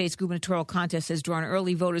Peach State's gubernatorial contest has drawn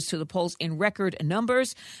early voters to the polls in record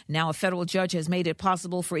numbers. Now a federal judge has made it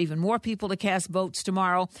possible for even more people to cast votes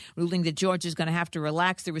tomorrow, ruling that Georgia is going to have to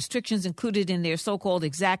relax the restrictions included in their so-called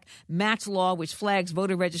exact match law, which flags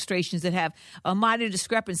voter registrations that have minor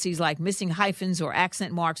discrepancies like missing hyphens or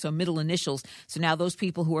accent marks or middle initials. So now those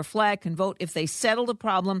people who are flagged can vote if they settle the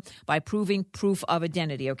problem by proving proof of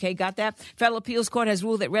identity. Okay, got that? Federal appeals court has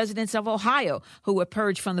ruled that residents of Ohio who were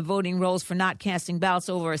purged from the voting rolls for not casting ballots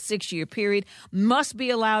over a 6-year period must be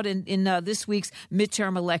allowed in this week's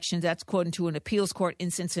midterm elections. That's according to an appeals court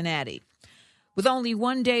in Cincinnati. With only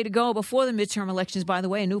 1 day to go before the midterm elections, by the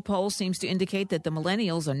way, a new poll seems to indicate that the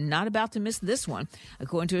millennials are not about to miss this one.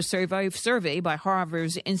 According to a survey by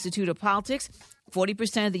Harvard's Institute of Politics,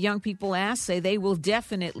 40% of the young people asked say they will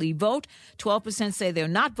definitely vote. 12% say they're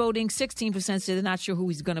not voting. 16% say they're not sure who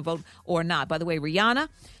he's going to vote or not. By the way, Rihanna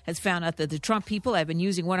has found out that the Trump people have been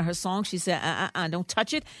using one of her songs. She said, don't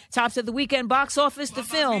touch it. Tops of the weekend box office, the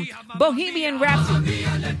film Bohemian Rhapsody.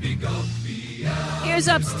 Here's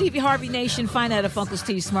up, Stevie Harvey Nation. Find out if Uncle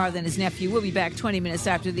Steve's smarter than his nephew. We'll be back 20 minutes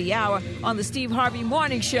after the hour on the Steve Harvey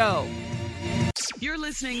Morning Show. You're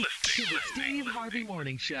listening to the Steve Harvey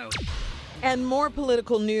Morning Show. And more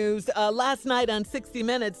political news. Last night on 60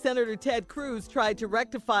 Minutes, Senator Ted Cruz tried to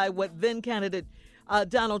rectify what then candidate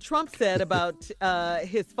Donald Trump said about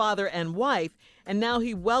his father and wife, and now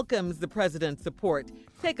he welcomes the president's support.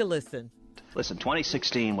 Take a listen. Listen,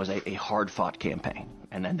 2016 was a hard-fought campaign,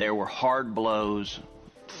 and then there were hard blows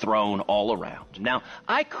thrown all around. Now,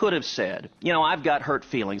 I could have said, I've got hurt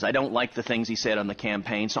feelings. I don't like the things he said on the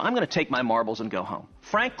campaign, so I'm going to take my marbles and go home.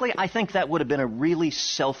 Frankly, I think that would have been a really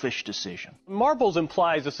selfish decision. Marbles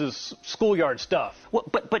implies this is schoolyard stuff. Well,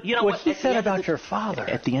 but you know what he said about your father.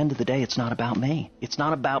 At the end of the day, it's not about me. It's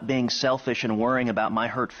not about being selfish and worrying about my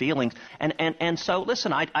hurt feelings. And so,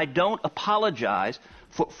 listen, I don't apologize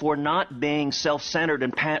for not being self-centered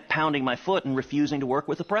and pounding my foot and refusing to work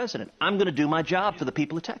with the president. I'm going to do my job for the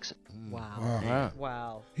people of Texas.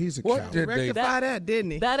 Wow. He's a What coward. did they? That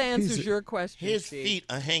didn't he? That answers your question. His Steve. feet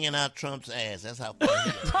are hanging out Trump's ass. That's how far he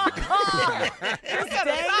is.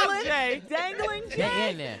 Dangling, Get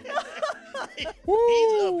in there. He's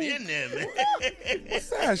up in there, man. What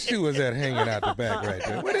size shoe is that hanging out the back right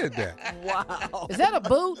there? What is that? Wow. Is that a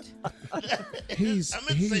boot? He's I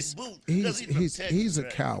meant to say boot, 'cause he's from he's a Texas,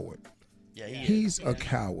 right? coward. Yeah, he He's is. a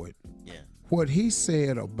coward. Yeah. What he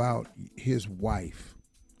said about his wife,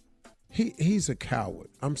 he's a coward.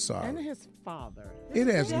 I'm sorry. And his father. It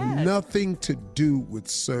has nothing to do with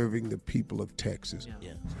serving the people of Texas.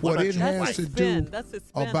 Yeah. What it That's has his to spin. do That's his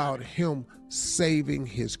spin about on it. him saving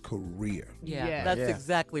his career. That's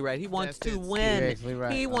exactly right. He wants That's to it. win. Exactly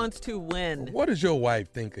right. He wants to win. What does your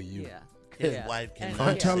wife think of you? His wife can.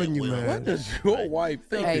 I'm telling you, man. What does your wife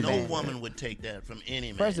think Hey, of No you? woman would take that from any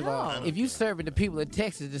man. First of all, if you serving the people of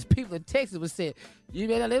Texas, the people of Texas would say, you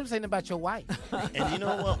better let them say nothing about your wife. And you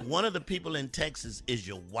know what? One of the people in Texas is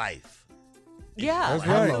your wife. Yeah, That's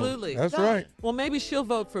right. absolutely. That's right. Well, maybe she'll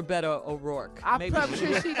vote for Beto O'Rourke. I'm Maybe probably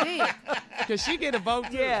sure she did. Because she get a vote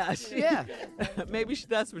too. Yeah, Yeah. maybe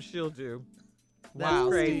that's what she'll do. That's Wow,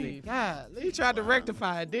 crazy. Steve. He tried to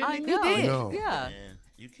rectify it, didn't I he? know. did. No. Yeah. Man,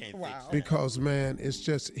 you can't fix that. Because, man, it's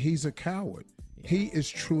just, he's a coward. He is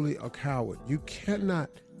truly a coward. You cannot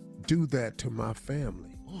do that to my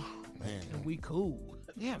family. And we cool.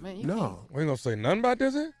 Yeah, man. You No. We ain't gonna say nothing about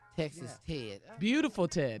this here? Texas Ted. Beautiful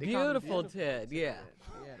Ted. They call him Beautiful Ted, yeah.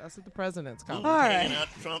 Yeah, that's what the president's called. All right. Hanging out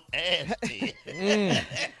Trump ass. Ted.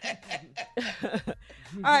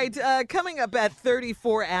 All right, coming up at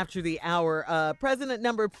 34 after the hour, President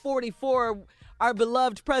number 44, our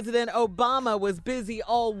beloved President Obama, was busy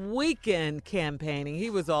all weekend campaigning. He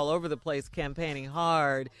was all over the place campaigning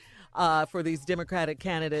hard for these Democratic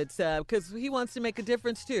candidates because he wants to make a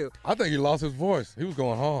difference too. I think he lost his voice. He was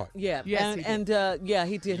going hard. Yeah, Yes,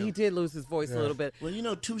 he did. He did lose his voice a little bit.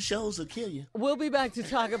 Well, 2 shows will kill you. We'll be back to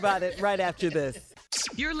talk about it right after this.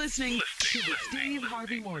 You're listening to the Steve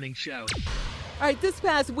Harvey Morning Show. All right, this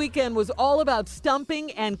past weekend was all about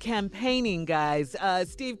stumping and campaigning, guys.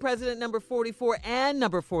 Steve, President number 44 and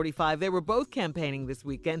number 45, they were both campaigning this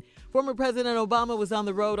weekend. Former President Obama was on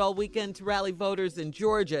the road all weekend to rally voters in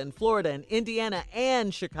Georgia and Florida and Indiana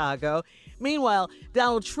and Chicago. Meanwhile,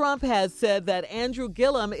 Donald Trump has said that Andrew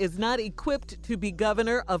Gillum is not equipped to be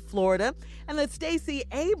governor of Florida and that Stacey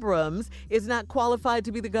Abrams is not qualified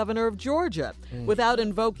to be the governor of Georgia. Without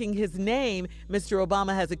invoking his name, Mr.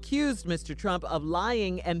 Obama has accused Mr. Trump of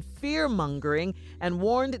lying and fear-mongering and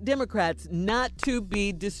warned Democrats not to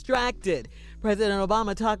be distracted. President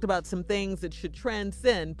Obama talked about some things that should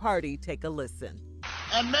transcend party. Take a listen.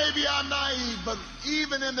 And maybe I'm naive, but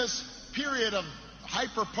even in this period of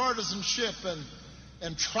hyper-partisanship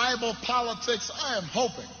and tribal politics, I am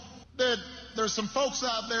hoping that there's some folks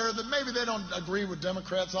out there that maybe they don't agree with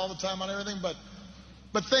Democrats all the time on everything, but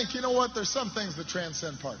think, you know what, there's some things that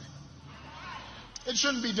transcend party. It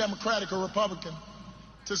shouldn't be Democratic or Republican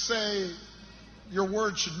to say your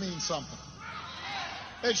word should mean something.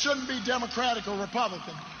 It shouldn't be Democratic or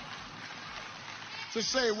Republican to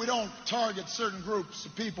say we don't target certain groups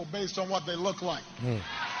of people based on what they look like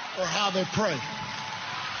or how they pray.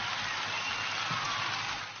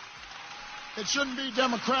 It shouldn't be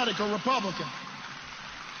Democratic or Republican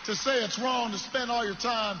to say it's wrong to spend all your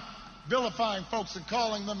time vilifying folks and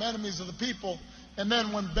calling them enemies of the people, and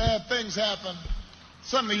then when bad things happen,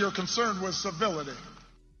 suddenly you're concerned with civility.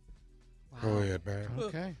 Go ahead, man.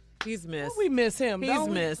 Okay. He's missed. We miss him. He's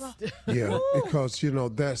missed. Yeah, because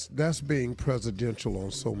that's being presidential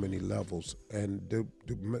on so many levels, and the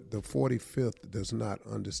 45th does not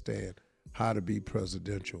understand how to be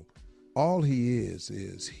presidential. All he is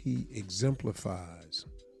he exemplifies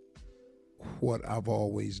what I've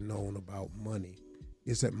always known about money,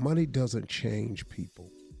 is that money doesn't change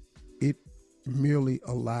people. It merely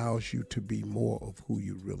allows you to be more of who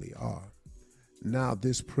you really are. Now,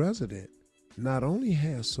 this president not only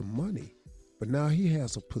has some money, but now he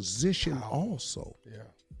has a position also. Yeah.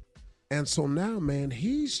 And so now, man,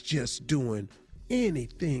 he's just doing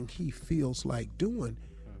anything he feels like doing.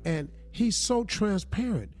 And he's so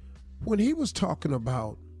transparent. When he was talking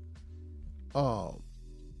about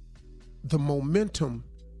the momentum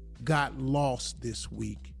got lost this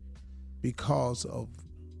week because of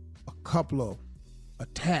a couple of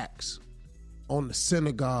attacks on the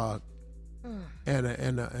synagogue and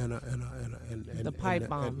the pipe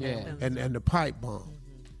bomb. And the pipe bomb.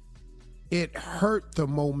 It hurt the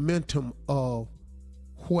momentum of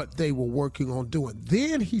what they were working on doing.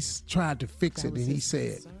 Then he tried to fix it, and he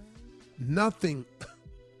said, nothing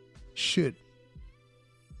should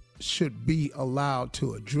be allowed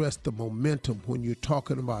to address the momentum when you're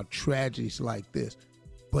talking about tragedies like this.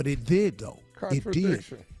 But it did, though. It did.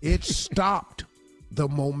 It stopped the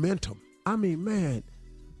momentum. I mean, man,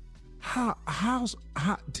 how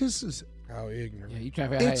this is how ignorant. Yeah, you trying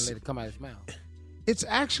to figure out how to let it come out of his mouth. It's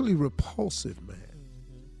actually repulsive, man.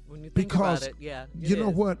 When you think because about it, yeah. You know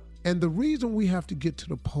what? And the reason we have to get to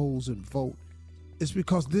the polls and vote is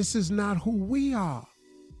because this is not who we are.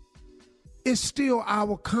 It's still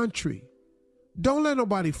our country. Don't let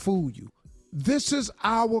nobody fool you. This is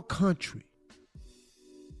our country.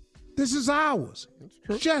 This is ours.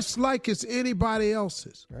 Just like it's anybody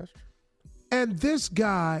else's. That's true. And this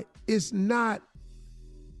guy is not,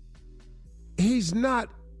 he's not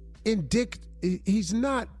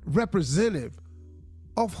representative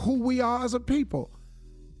of who we are as a people.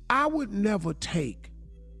 I would never take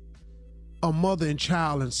a mother and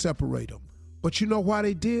child and separate them. But you know why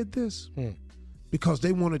they did this? Because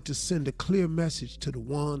they wanted to send a clear message to the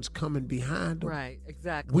ones coming behind them. Right,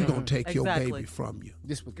 exactly. We're going to take your baby from you.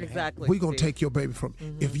 Exactly. We're going to take your baby from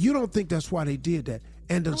you. If you don't think that's why they did that,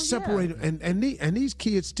 and to separate them, and these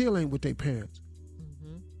kids still ain't with their parents.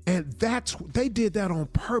 And they did that on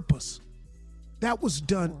purpose. That was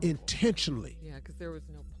done intentionally. Yeah, because there was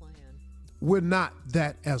no plan. We're not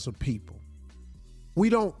that as a people. We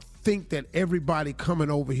don't think that everybody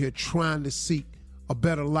coming over here trying to seek a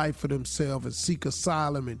better life for themselves and seek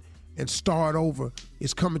asylum and start over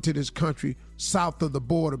is coming to this country south of the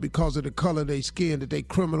border because of the color of their skin, that they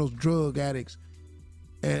criminals, drug addicts,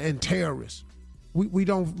 and terrorists. We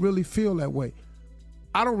don't really feel that way.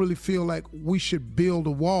 I don't really feel like we should build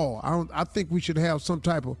a wall. I think we should have some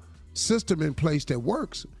type of system in place that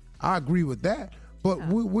works. I agree with that. But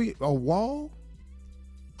we a wall?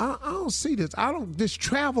 I don't see this. This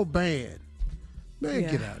travel ban. Man,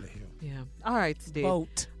 get out of here. Yeah. All right, Steve.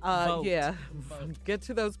 Vote. Yeah. Get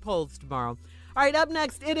to those polls tomorrow. All right, up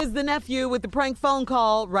next, it is the nephew with the prank phone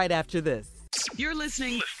call right after this. You're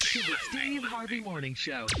listening to the Steve Harvey Morning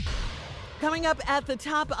Show. Coming up at the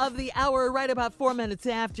top of the hour, right about 4 minutes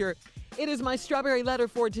after, it is my strawberry letter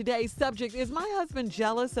for today's subject. Is my husband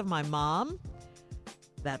jealous of my mom?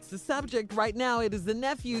 That's the subject. Right now, it is the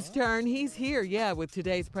nephew's turn. He's here, with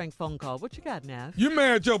today's prank phone call. What you got, Neff? You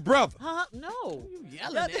married your brother. Huh? No. You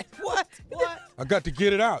yelling at What? I got to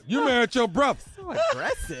get it out. You married your brother. So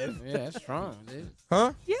aggressive. Yeah, that's strong, dude.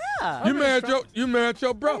 Huh? Yeah. You married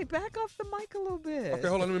your brother. Hey, back off the mic a little bit. Okay,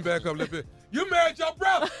 hold on. Let me back up a little bit. You married your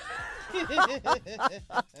brother.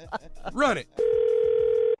 Run it.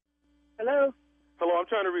 Hello? Hello, I'm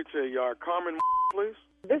trying to reach a Carmen, please.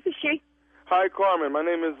 This is she. Hi, Carmen. My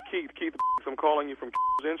name is Keith. I'm calling you from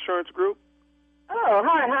Insurance Group. Oh,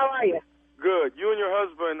 hi. How are you? Good. You and your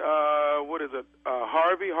husband, what is it?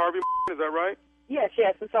 Harvey, is that right? Yes,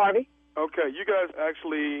 it's Harvey. Okay. You guys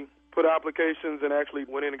actually put applications and actually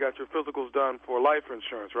went in and got your physicals done for life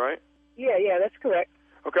insurance, right? Yeah, that's correct.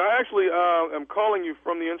 Okay, I actually am calling you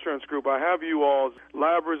from the insurance group. I have you all's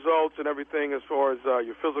lab results and everything as far as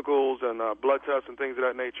your physicals and blood tests and things of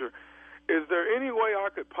that nature. Is there any way I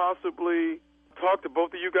could possibly talk to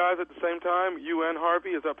both of you guys at the same time, you and Harvey?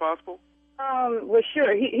 Is that possible? Well,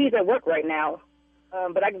 sure. He's at work right now,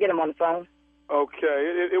 but I can get him on the phone.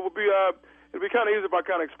 Okay. It would be it'd be kind of easy if I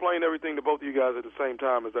kind of explain everything to both of you guys at the same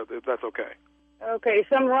time. If that's okay? Okay.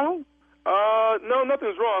 Something wrong? No,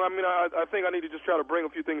 nothing's wrong. I mean, I think I need to just try to bring a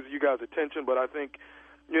few things to you guys' attention, but I think,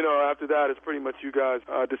 after that, it's pretty much you guys'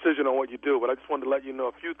 decision on what you do. But I just wanted to let you know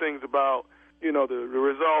a few things about, the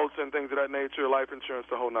results and things of that nature, life insurance,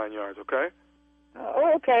 the whole 9 yards, okay?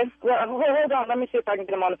 Okay. Well, hold on. Let me see if I can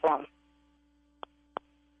get him on the phone.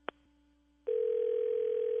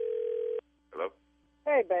 Hello?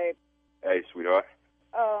 Hey, babe. Hey, sweetheart.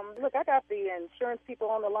 Look, I got the insurance people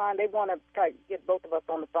on the line. They want to try to get both of us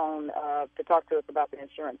on the phone to talk to us about the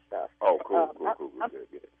insurance stuff. Oh, cool.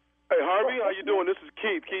 Good. Hey, Harvey, how you doing? This is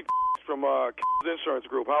Keith from Insurance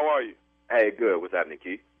Group. How are you? Hey, good. What's happening,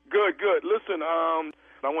 Keith? Good. Listen, I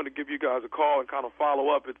wanted to give you guys a call and kind of follow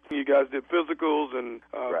up. You guys did physicals and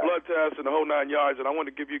blood tests and the whole 9 yards, and I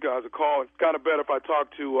wanted to give you guys a call. It's kind of better if I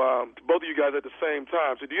talk to both of you guys at the same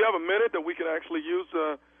time. So do you have a minute that we can actually use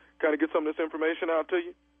to kind of get some of this information out to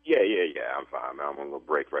you? Yeah. I'm fine, man. I'm on a little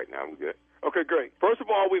break right now. I'm good. Okay, great. First of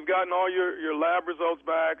all, we've gotten all your lab results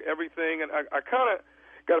back, everything, and I kind of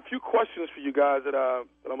got a few questions for you guys that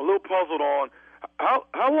I'm a little puzzled on.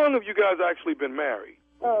 How long have you guys actually been married?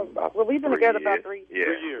 Well, we've been together about 3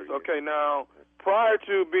 years. 3 years. Okay, now, prior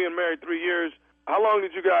to being married 3 years, how long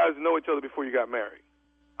did you guys know each other before you got married?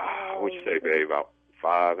 What'd you say, babe? About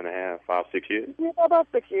 6 years? Yeah, about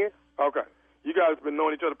 6 years. Okay. You guys have been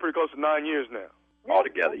knowing each other pretty close to 9 years now. All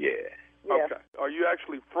together, yeah. Okay. Are you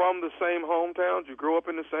actually from the same hometown? Did you grow up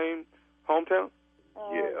in the same hometown?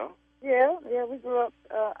 Yeah, we grew up.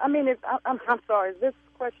 I'm sorry. Is this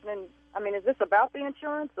question? Is this about the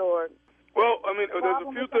insurance or? Well, there's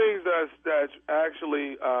a few things that's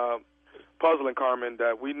actually puzzling, Carmen,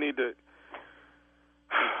 that we need to.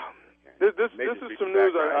 This is some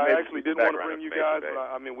news I actually didn't want to bring you guys,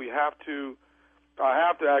 but we have to. I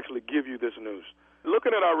have to actually give you this news.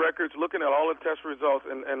 Looking at our records, looking at all the test results,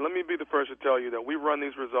 and let me be the first to tell you that we run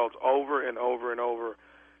these results over and over and over,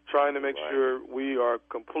 trying to make sure we are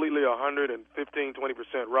completely 115,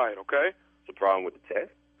 20% right, okay? What's the problem with the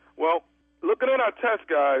test? Well, looking at our test,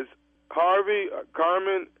 guys, Harvey,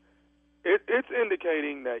 Carmen, it's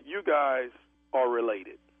indicating that you guys are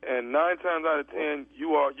related. And 9 times out of 10,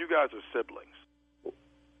 you guys are siblings.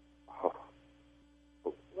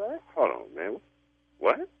 What? Hold on, man.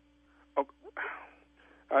 What?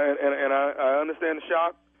 I understand the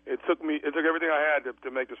shock. It took everything I had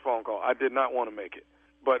to make this phone call. I did not want to make it.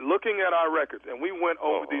 But looking at our records, and we went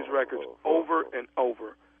over these records over and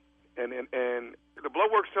over, and the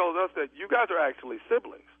blood work tells us that you guys are actually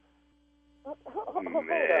siblings.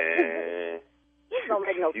 Man. This don't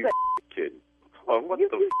make no sense. Kidding. Oh, what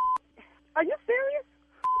the Are you serious?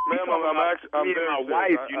 Ma'am, I'm very my serious.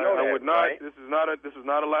 wife, you know I that, would not. right? This is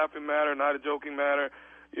not a laughing matter, not a joking matter.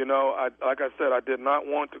 Like I said, I did not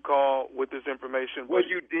want to call with this information. Well,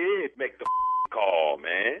 you did make the call,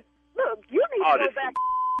 man. Look, you need to go back.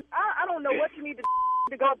 I don't know what you need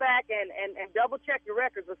to go back and double check your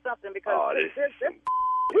records or something because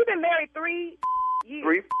we've been married 3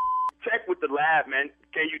 years. Check with the lab, man.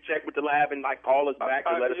 Can you check with the lab and call us back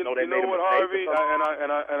and let us know they made a mistake? Harvey,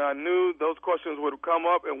 and I knew those questions would come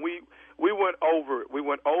up, and we went over it. We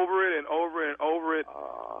went over it and over it and over it.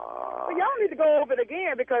 Well, y'all need to go over it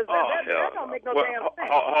again because that don't make no damn sense.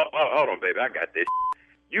 Hold on, baby. I got this.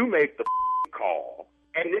 You make the call,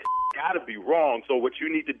 and this got to be wrong. So what you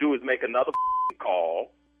need to do is make another call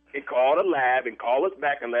and call the lab and call us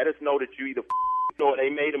back and let us know that you either know they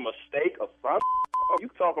made a mistake or something. You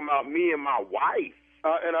talking about me and my wife.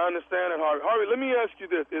 And I understand it, Harvey. Harvey, let me ask you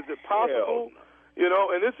this. Is it possible,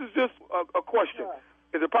 and this is just a question.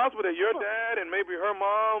 Is it possible that your dad and maybe her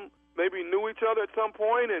mom maybe knew each other at some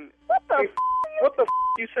point? And What the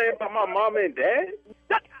you say about my mom and dad?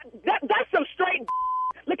 That's some straight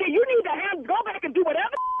Look, you need to go back and do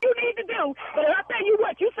whatever you need to do. But I tell you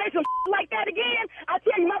what, you say some like that again, I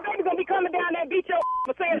tell you my baby's going to be coming down there and beat your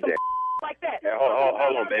for saying some like that. Yeah, hold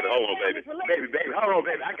on, baby. Hold on, baby. Baby, hold on,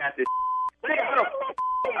 baby. I got this. Baby, hold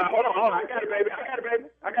on. I got it, baby.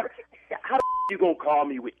 How the you going to call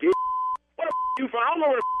me with this? Where the you from? I don't know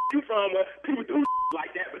where the you from where people do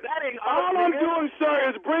like that, but that ain't all I'm doing,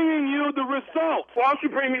 sir, is bringing you the results. Why don't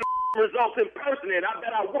you bring me the results in person, and I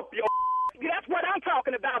bet I'll whoop your That's what I'm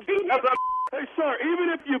talking about. Hey, sir,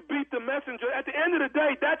 even if you beat the messenger, at the end of the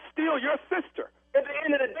day, that's still your sister. At the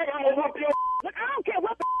end of the day, I'm going to whoop your Look, I don't care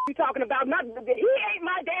what the you talking about. He ain't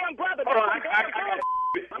my damn brother. Hold on, I got it.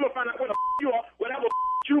 I'm going to find out where the you are, whatever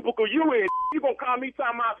cubicle you in. You going to call me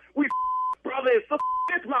talking about we brother and sister.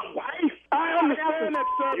 It's my wife. I am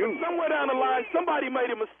line, somebody made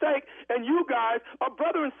a mistake, and you guys, a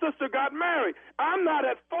brother and sister, got married. I'm not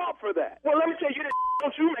at fault for that. Well, let me tell you this.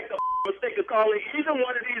 Don't you make the mistake of calling either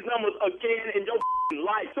one of these numbers again in your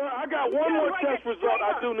life. Sir, I got one more test result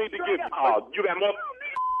I do need to give you. Oh, you got more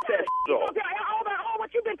test results. Okay, all what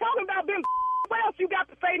you've been talking about been what else you got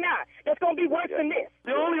to say now that's going to be worse than this?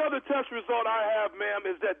 The only other test result I have, ma'am,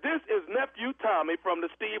 is that this is Nephew Tommy from the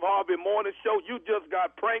Steve Harvey Morning Show. You just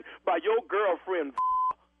got pranked by your girlfriend.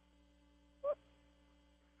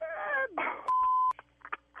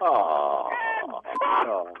 Oh,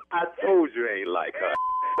 I told you ain't like her.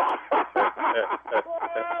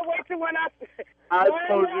 Wait till when I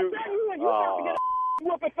told you.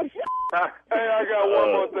 Hey, I got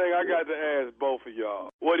one more thing I got to ask both of y'all.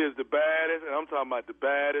 What is the baddest, and I'm talking about the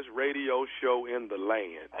baddest radio show in the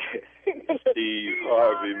land? Steve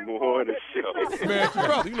Harvey Morning Show. Man,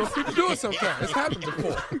 brother, you know, people do it sometimes. It's happened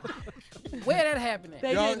before. Where that happened at?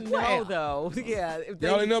 They didn't know, though. Yeah.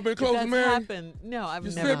 Y'all ain't never been close to married? Happened. No, I've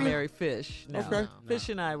Your never sibling? married Fish. No. Okay. Fish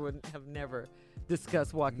and I would have never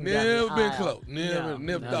discussed walking down Never the been aisle. close.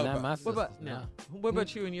 Never thought about it. What about, no. What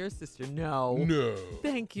about you and your sister? No. No.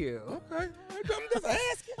 Thank you. Okay. I'm just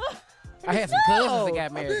asking. I had some cousins that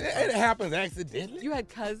got married. It happens accidentally. You had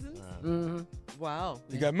cousins? Mm-hmm. Wow.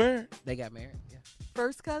 You got married? They got married. Yeah.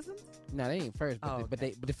 First cousins? No, they ain't first, but, Oh, but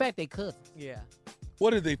the fact they cousins. Yeah.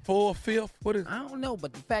 What is they, 4th, 5th? What is? I don't know,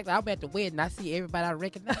 but the fact I'm at the wedding, I see everybody I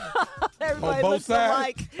recognize. Everybody On both looks sides?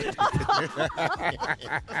 alike.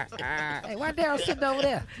 Hey, why Daryl sitting over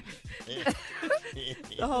there?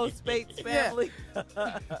 The whole Spates family. All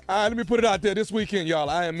right, let me put it out there. This weekend, y'all,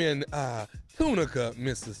 I am in Tunica,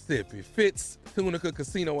 Mississippi. Fitz Tunica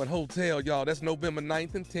Casino and Hotel, y'all. That's November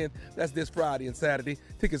 9th and 10th. That's this Friday and Saturday.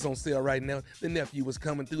 Tickets on sale right now. The nephew was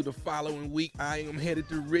coming through the following week. I am headed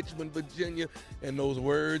to Richmond, Virginia, and those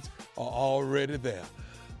words are already there.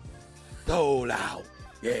 Sold out.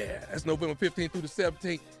 Yeah, that's November 15th through the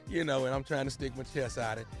 17th, you know, and I'm trying to stick my chest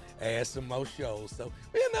out and add some more shows. So,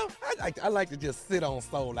 you know, I like to just sit on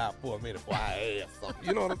Sold Out for a minute before I add something.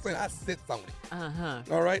 You know what I'm saying? I sit on it. Uh-huh.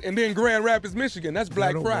 All right, and then Grand Rapids, Michigan. That's Black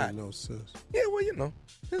That don't Friday. make no sense. Yeah, well, you know,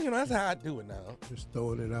 that's how I do it now. Just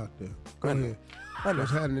throwing it out there. Go I know. ahead.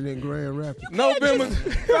 What's happening in Grand Rapids? November.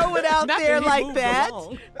 Throw it out there like that.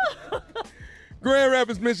 Grand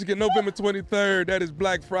Rapids, Michigan, November 23rd. That is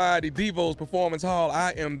Black Friday. Devo's Performance Hall.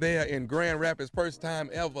 I am there in Grand Rapids, first time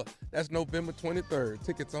ever. That's November 23rd.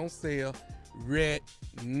 Tickets on sale right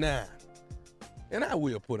now. And I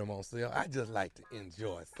will put them on sale. I just like to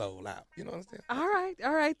enjoy Sold Out. You know what I'm saying?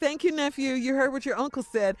 All right. Thank you, nephew. You heard what your uncle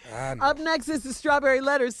said. I know. Up next is the Strawberry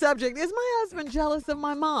Letter subject. Is my husband jealous of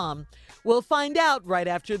my mom? We'll find out right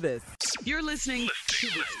after this. You're listening to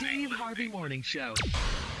the Steve Harvey Morning Show.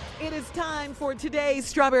 It is time for today's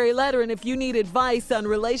Strawberry Letter, and if you need advice on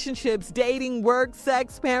relationships, dating, work,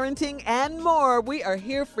 sex, parenting, and more, we are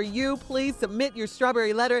here for you. Please submit your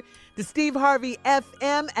Strawberry Letter to Steve Harvey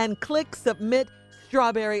FM and click Submit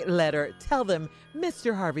Strawberry Letter. Tell them,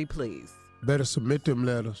 Mr. Harvey, please. Better submit them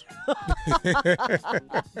letters.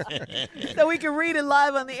 So we can read it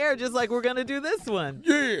live on the air just like we're going to do this one.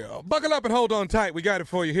 Yeah. Buckle up and hold on tight. We got it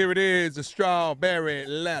for you. Here it is, the Strawberry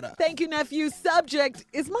Letter. Thank you, nephew. Subject,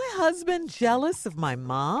 is my husband jealous of my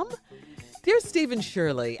mom? Dear Stephen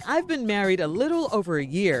Shirley, I've been married a little over a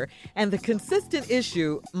year, and the consistent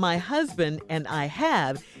issue my husband and I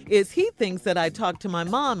have is he thinks that I talk to my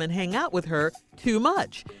mom and hang out with her too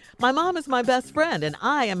much. My mom is my best friend, and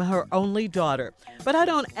I am her only daughter. But I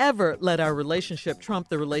don't ever let our relationship trump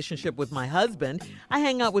the relationship with my husband. I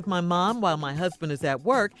hang out with my mom while my husband is at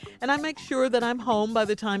work, and I make sure that I'm home by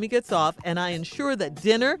the time he gets off, and I ensure that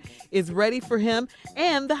dinner is ready for him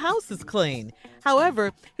and the house is clean.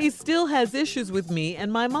 However, he still has issues with me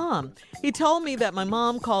and my mom. He told me that my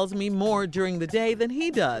mom calls me more during the day than he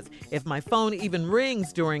does. If my phone even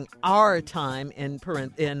rings during our time, in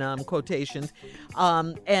quotations,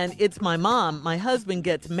 and it's my mom, my husband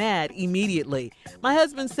gets mad immediately. My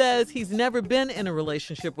husband says he's never been in a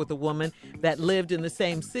relationship with a woman that lived in the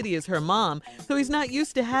same city as her mom, so he's not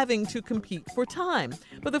used to having to compete for time.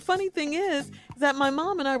 But the funny thing is that my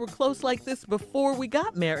mom and I were close like this before we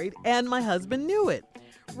got married, and my husband knew it.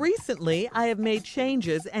 Recently, I have made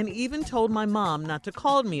changes and even told my mom not to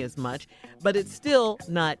call me as much, but it's still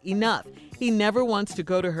not enough. He never wants to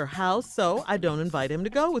go to her house, so I don't invite him to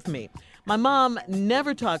go with me. My mom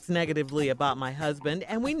never talks negatively about my husband,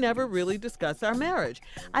 and we never really discuss our marriage.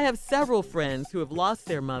 I have several friends who have lost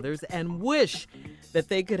their mothers and wish that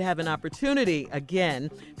they could have an opportunity again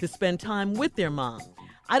to spend time with their mom.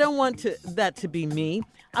 I don't want that to be me.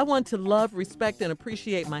 I want to love, respect, and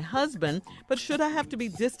appreciate my husband, but should I have to be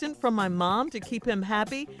distant from my mom to keep him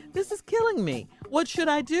happy? This is killing me. What should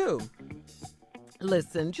I do?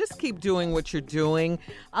 Listen, just keep doing what you're doing.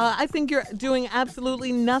 I think you're doing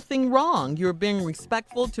absolutely nothing wrong. You're being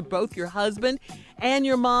respectful to both your husband and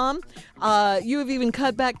your mom. You have even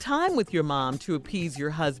cut back time with your mom to appease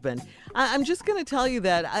your husband. I'm just going to tell you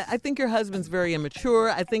that I think your husband's very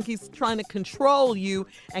immature. I think he's trying to control you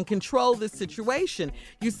and control this situation.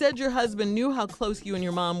 You said your husband knew how close you and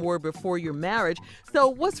your mom were before your marriage. So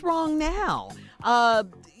what's wrong now?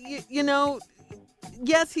 You know,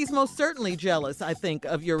 yes, he's most certainly jealous, I think,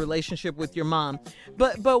 of your relationship with your mom.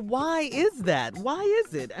 But why is that? Why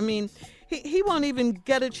is it? I mean, he won't even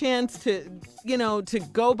get a chance to, to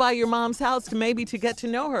go by your mom's house to get to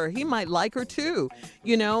know her. He might like her too,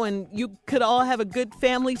 and you could all have a good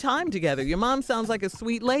family time together. Your mom sounds like a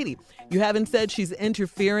sweet lady. You haven't said she's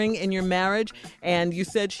interfering in your marriage, and you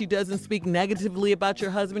said she doesn't speak negatively about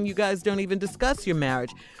your husband. You guys don't even discuss your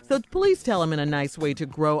marriage. So please tell him in a nice way to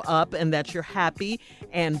grow up and that you're happy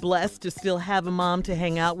and blessed to still have a mom to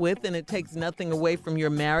hang out with, and it takes nothing away from your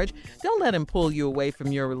marriage. Don't let him pull you away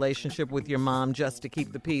from your relationship with your mom just to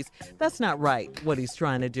keep the peace. That's not right, what he's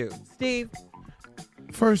trying to do. Steve?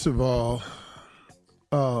 First of all,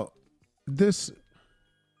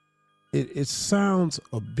 it sounds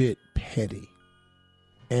a bit petty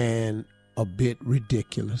and a bit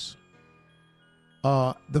ridiculous.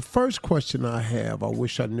 The first question I have, I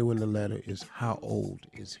wish I knew in the letter, is how old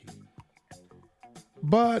is he?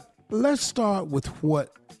 But let's start with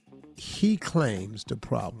what he claims the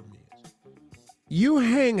problem is. You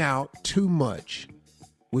hang out too much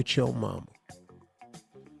with your mama.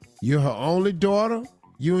 You're her only daughter.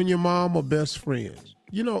 You and your mom are best friends.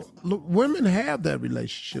 Look, women have that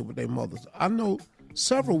relationship with their mothers. I know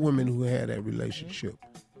several women who had that relationship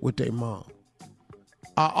with their mom.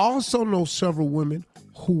 I also know several women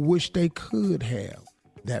who wish they could have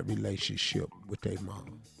that relationship with their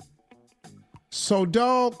mom. So,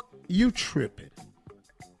 dog, you tripping.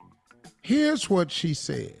 Here's what she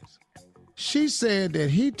says. She said that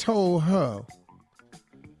he told her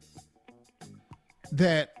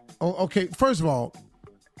that, okay, first of all,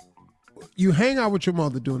 you hang out with your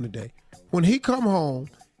mother during the day. When he come home,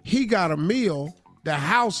 he got a meal, the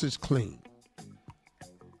house is clean.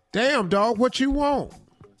 Damn, dog, what you want?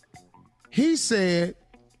 He said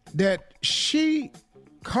that she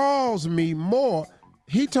calls me more.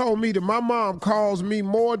 He told me that my mom calls me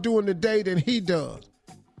more during the day than he does.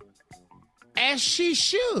 As she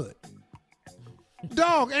should.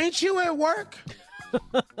 Dog, ain't you at work?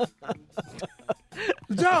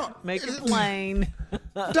 Dog, make it plain.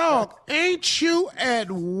 Dog, ain't you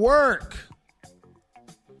at work?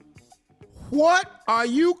 What are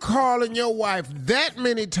you calling your wife that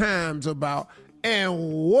many times about,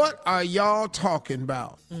 and what are y'all talking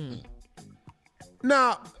about?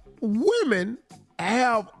 Now, women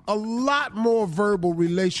have a lot more verbal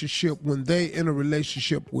relationship when they in a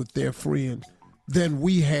relationship with their friends than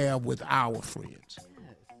we have with our friends.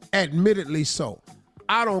 Admittedly so.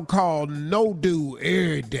 I don't call no dude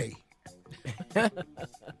every day.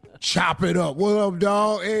 Chop it up. What up,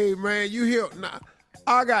 dog? Hey, man, you here? Nah,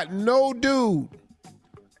 I got no dude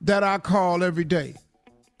that I call every day.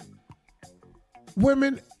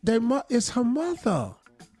 Women, it's her mother.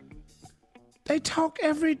 They talk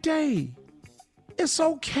every day. It's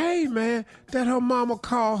okay, man, that her mama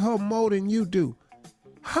call her more than you do.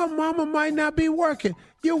 Her mama might not be working.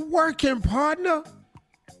 You're working, partner.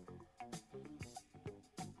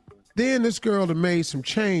 Then this girl had made some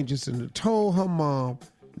changes and told her mom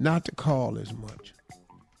not to call as much.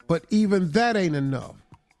 But even that ain't enough.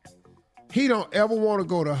 He don't ever want to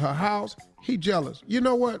go to her house. He jealous. You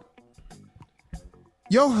know what?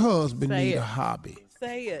 Your husband needs a hobby.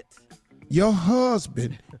 Say it. Your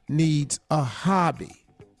husband needs a hobby.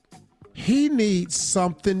 He needs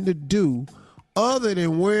something to do other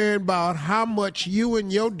than worrying about how much you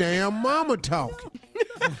and your damn mama talking.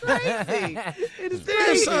 Crazy. It is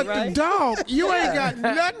crazy, right? Dog, you ain't got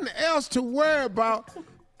nothing else to worry about.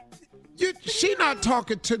 She not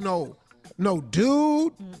talking to no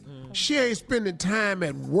dude. She ain't spending time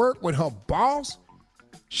at work with her boss.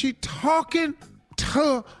 She talking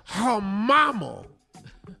to her mama.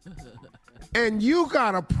 And you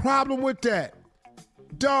got a problem with that.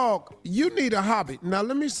 Dog, you need a hobby. Now,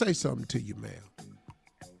 let me say something to you, man.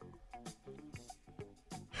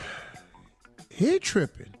 He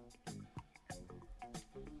tripping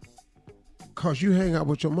because you hang out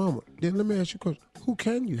with your mama. Then let me ask you a question. Who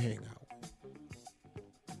can you hang out with?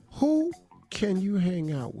 Who can you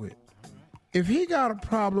hang out with? If he got a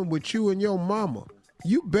problem with you and your mama,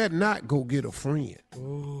 you better not go get a friend.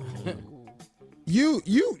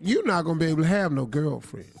 You're not gonna be able to have no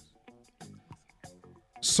girlfriends.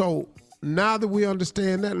 So now that we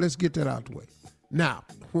understand that, let's get that out the way. Now,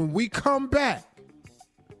 when we come back,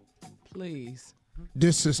 please,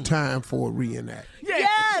 this is time for a reenact.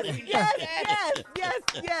 Yes.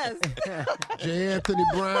 J. Anthony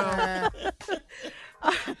Brown.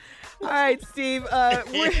 All right, Steve,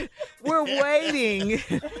 we're waiting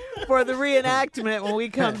for the reenactment when we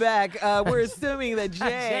come back. We're assuming that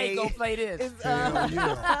Jay gonna play this.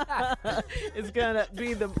 Is gonna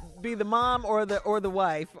be the mom or the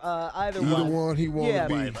wife. Either one he wanna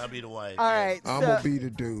be. I'll be the wife. All right, I'm gonna be the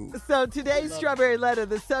dude. So today's Strawberry Letter,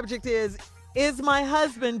 the subject is my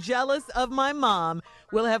husband jealous of my mom?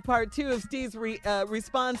 We'll have part 2 of Steve's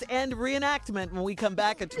response and reenactment when we come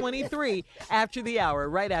back at 23 after the hour,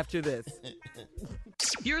 right after this.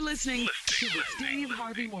 You're listening to the Steve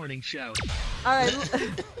Harvey Morning Show. All right.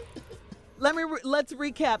 Let's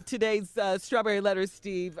recap today's Strawberry Letter,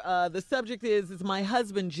 Steve. The subject is my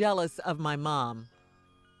husband jealous of my mom?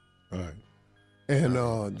 All right. And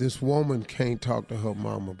this woman can't talk to her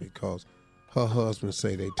mama because her husband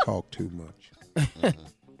say they talk too much.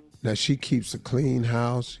 Now, she keeps a clean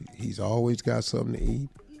house. He's always got something to eat.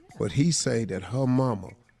 But he say that her mama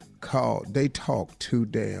they talk too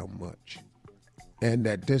damn much. And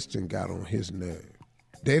that this done got on his nerve.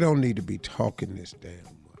 They don't need to be talking this damn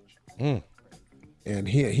much. And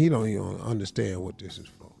he don't even understand what this is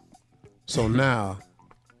for. So now,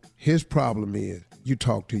 his problem is you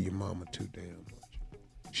talk to your mama too damn much.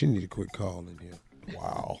 She need to quit calling him.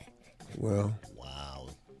 Wow. Well. Wow.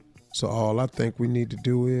 So all I think we need to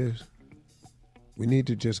do is we need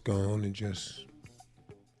to just go on and just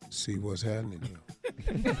see what's happening here.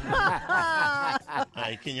 All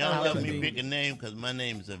right, can y'all help me pick a name? Because my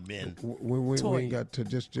names have been... We ain't got to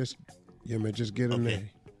just get a name.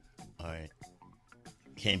 All right.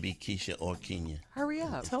 Can't be Keisha or Kenya. Hurry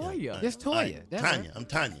up. Toya. Just Toya. Right. Tanya. I'm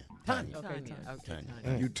Tanya. Okay,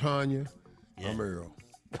 Tanya. You Tanya. Yeah. I'm Earl.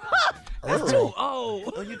 That's too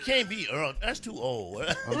old. Oh, you can't be Earl. That's too old.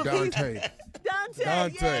 I'm Dante. Dante. Yeah.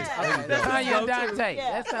 Tanya and Dante.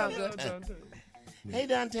 That sounds good. Hey,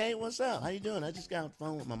 Dante, what's up? How you doing? I just got on the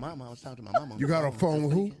phone with my mama. I was talking to my mama. You got a phone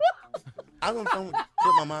with who? I was on the phone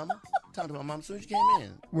with my mama. Talking to my mama as soon as you came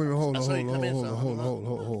in. Wait a minute, hold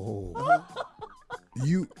on.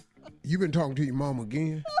 You been talking to your mom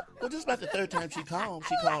again? Well, this is about the 3rd time she called.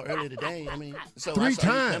 She called earlier today. I mean, so 3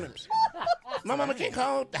 times. My mama can't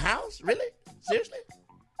call the house? Really? Seriously?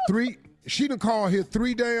 3? She done called here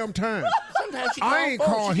 3 damn times. Sometimes she I ain't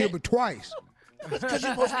called here but twice. Because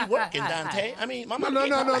you're supposed to be working, Dante. I mean, my mama No.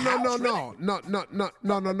 Really?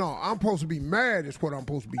 I'm supposed to be married is what I'm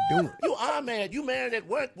supposed to be doing. You are married. You married at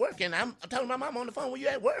working. I'm telling my mama on the phone when you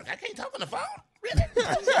at work. I can't talk on the phone. Really?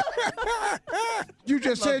 You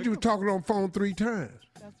just said you was talking on the phone 3 times.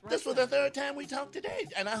 That's right. This was the 3rd time we talked today,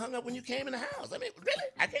 and I hung up when you came in the house. I mean, really?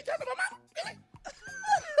 I can't talk to my mama?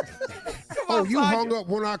 Really? You hung up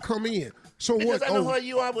when I come in. So because what? I know where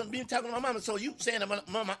you are when being talking to my mama. So you saying,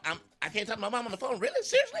 "Mama, I can't talk to my mama on the phone"? Really?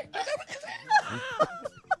 Seriously? Is that what you're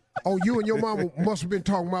saying? You and your mama must have been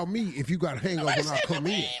talking about me if you got to hang up when I come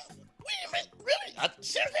in. Wait a minute. Really?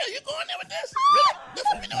 Seriously? Are you going there with this? Really? This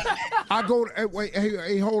what we doing today? I go.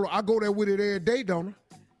 Hey, hold on. I go there with it every day, don't I?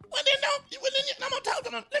 Well, then I'm gonna talk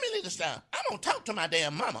to my. Let me leave this down. I'm gonna talk to my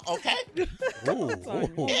damn mama, okay?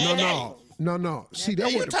 No. See,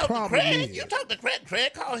 that's what the problem is. You talk to Craig.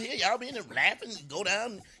 Craig called here. Y'all be in there laughing, go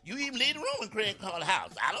down. You even leave the room when Craig called the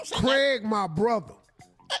house. I don't say Craig, my brother.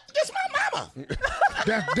 This my mama.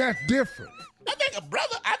 That's different. I think a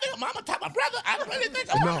brother. I think a mama top my brother. I really think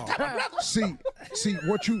a mama top my brother. See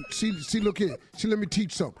what you see. Look here. See, let me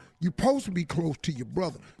teach something. You supposed to be close to your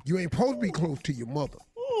brother. You ain't supposed to be close to your mother.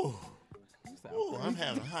 Ooh, I'm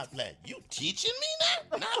having a hot flash. You teaching me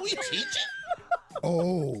now? Now we teaching?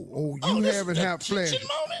 You haven't hot flashes.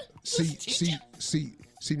 See.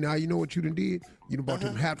 See, now you know what you done did? You done bought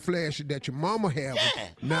them hot flashes that your mama had. Yeah.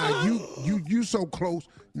 Now you so close.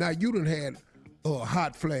 Now you done had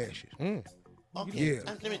hot flashes. Okay. Yeah.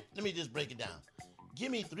 Let me just break it down.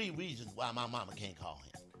 Give me 3 reasons why my mama can't call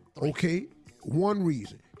him. 3. Okay. 1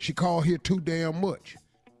 reason. She called here too damn much.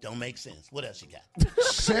 Don't make sense. What else you got?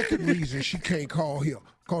 2nd reason she can't call here.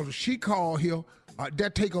 Because if she call here,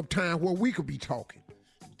 that take up time where we could be talking.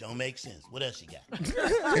 Don't make sense. What else you got?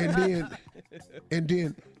 and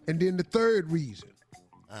then the 3rd reason.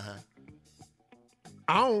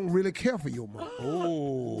 I don't really care for your mom.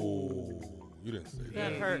 Oh, you didn't say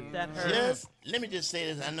that. That hurt. Just let me just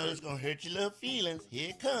say this. I know it's gonna hurt your little feelings. Here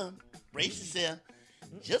it comes. Brace yourself.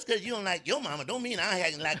 Just because you don't like your mama don't mean I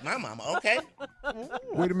ain't like my mama, okay?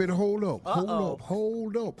 Wait a minute, hold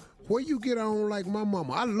up. Where you get on like my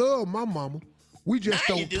mama? I love my mama. We just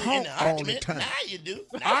Now don't you do talk in the all argument. the time. Now you do.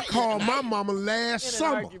 I called my mama last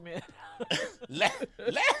summer.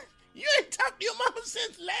 You ain't talked to your mama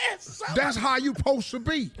since last summer. That's how you supposed to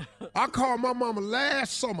be. I called my mama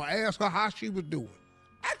last summer, asked her how she was doing.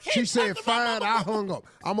 She said, fine, I hung up.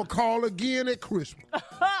 I'm going to call again at Christmas.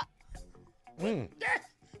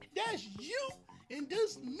 That's you and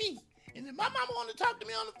this me. And if my mama want to talk to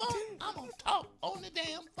me on the phone, I'm going to talk on the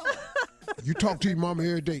damn phone. You talk to your mama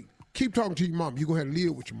every day. Keep talking to your mama. You're going to have to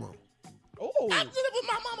live with your mama. Oh. I've lived with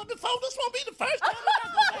my mama before. This won't be the first time I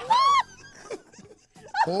go back.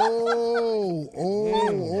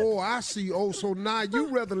 I see. Oh, so now you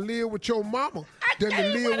rather live with your mama than to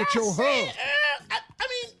live with your husband.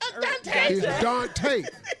 Dante. It's Dante.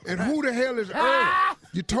 And who the hell is Earl?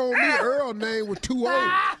 You told me Earl's name was too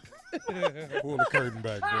old. Pull the curtain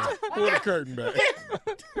back, man. Pull the curtain back.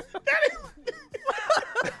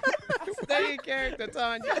 Stay in character,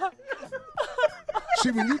 Tanya.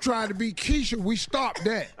 See, when you tried to be Keisha, we stopped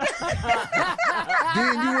that.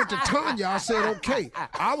 Then you went to Tanya. I said, okay.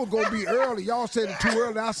 I was going to be early. Y'all said it too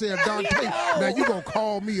early. I said, Dante. Now you going to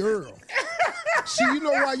call me Earl. See, you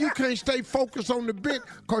know why you can't stay focused on the bit?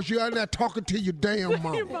 Because you're out there talking to your damn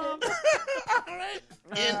mama. All right.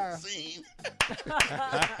 End scene. We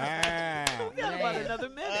got about another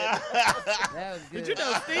minute. That was good. But you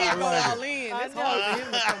know Steve go all in. It's hard for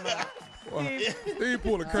him to come out. Steve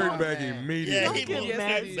pull the curtain back immediately. Yeah, he gets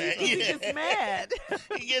mad. He gets mad.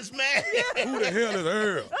 He gets mad. Who the hell is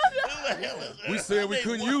Earl? Who the hell is Earl? We said we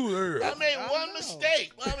couldn't use Earl. I made one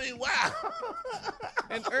mistake. I mean, wow.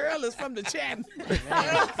 And Earl is from the Chapman.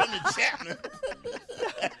 Earl from the Chapman.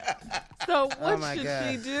 So what should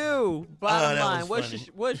she do? Bottom line,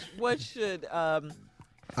 what should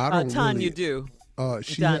Tanya do?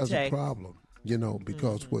 She has a problem,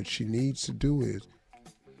 because what she needs to do is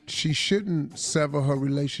she shouldn't sever her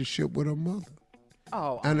relationship with her mother.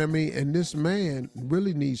 Oh. And this man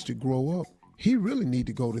really needs to grow up. He really need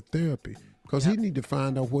to go to therapy because he need to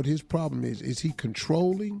find out what his problem is. Is he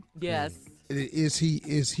controlling? Yes. Is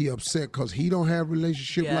he upset because he don't have a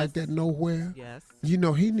relationship like that nowhere? Yes. He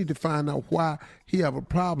need to find out why he have a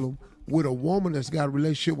problem with a woman that's got a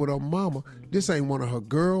relationship with her mama. This ain't one of her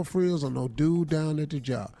girlfriends or no dude down at the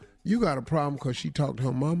job. You got a problem because she talked to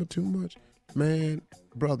her mama too much? Man,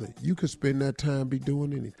 brother, you could spend that time be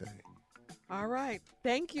doing anything. All right.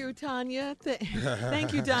 Thank you, Tanya.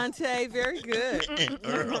 Thank you, Dante. Very good.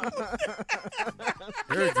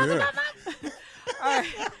 Very good. All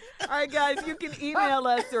right, guys, you can email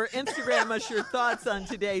us or Instagram us your thoughts on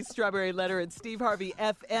today's Strawberry Letter at Steve Harvey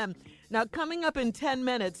FM. Now, coming up in 10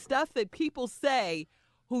 minutes, stuff that people say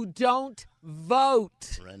who don't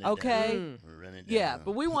vote. Okay? Run it down. Yeah,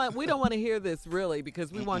 but we don't want to hear this really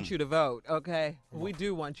because we want you to vote, okay? We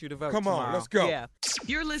do want you to vote. Come on, tomorrow. let's go. Yeah.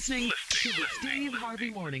 You're listening to the Steve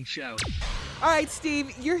Harvey Morning Show. All right,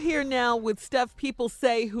 Steve, you're here now with stuff people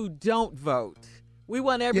say who don't vote. We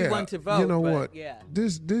want everyone to vote. You know what? Yeah.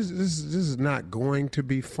 This is not going to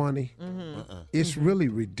be funny. Mm-hmm. It's really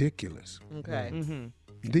ridiculous. Okay. Mm-hmm.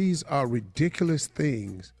 These are ridiculous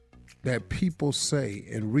things that people say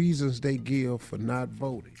and reasons they give for not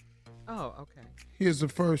voting. Oh, okay. Here's the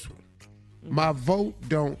first one. My vote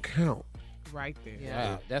don't count. Right there.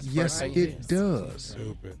 Yeah. That's Yes, it does.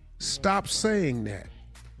 Stupid. Stop saying that.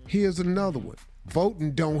 Here's another one.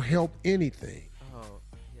 Voting don't help anything.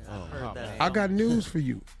 I've heard that. I got news for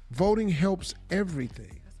you. Voting helps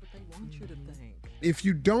everything. That's what they want you to think. If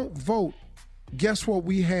you don't vote, guess what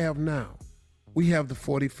we have now? We have the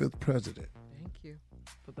 45th president. Thank you.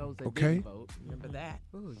 For those that Okay. didn't vote, remember that.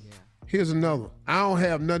 Oh, yeah. Here's another one. I don't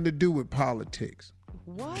have nothing to do with politics.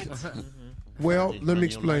 What? Well, let me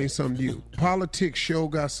explain something to you. Politics sure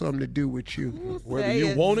got something to do with you. Whether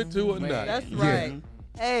you want it to or not. That's right.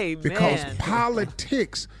 Hey, man. Because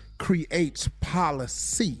politics creates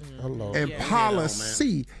policy. And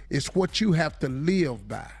policy is what you have to live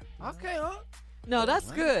by. Okay, huh? No,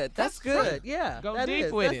 that's good. That's good. Yeah. Go that deep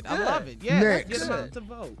is. with That's it. good. I love it. Yeah. Next. Let's get them out to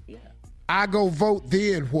vote. Yeah. I go vote,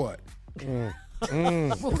 then what? What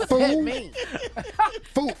does that mean?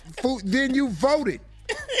 Fool, then you voted.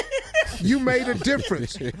 You made a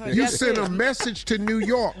difference. You sent a message to New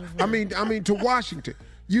York. I mean to Washington.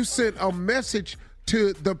 You sent a message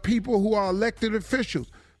to the people who are elected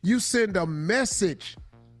officials. You send a message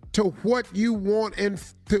to what you want and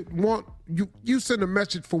you send a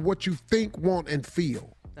message for what you think, want, and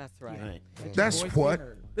feel. That's right. That's what.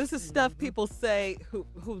 This is stuff people say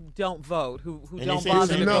who don't vote, who And don't they say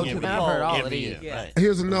bother to the go same to thing the every polls. year. All of these. Yeah. Right.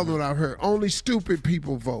 Here's another one I've heard. Only stupid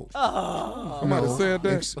people vote. Oh. Somebody said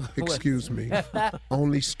that. Excuse me.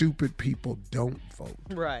 Only stupid people don't vote.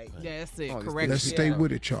 Right. That's it. Let's Correct. stay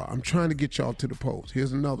with it, y'all. I'm trying to get y'all to the polls.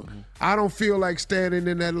 Here's another one. I don't feel like standing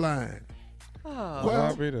in that line. Oh. Well,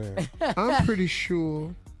 I'll be there. I'm pretty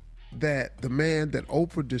sure that the man that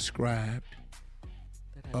Oprah described,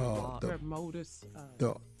 the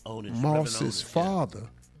Moss's father,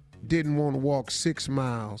 didn't want to walk 6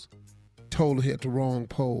 miles, told her he at the wrong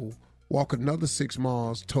pole, walk another 6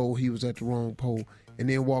 miles, told he was at the wrong pole, and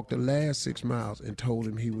then walk the last 6 miles and told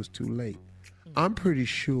him he was too late. I'm pretty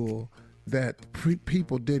sure that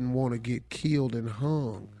people didn't want to get killed and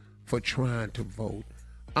hung for trying to vote.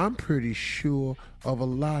 I'm pretty sure of a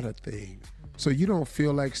lot of things. So you don't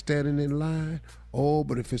feel like standing in line? Oh,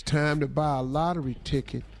 but if it's time to buy a lottery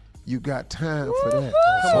ticket, you got time for that.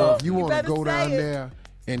 So if you want to go down there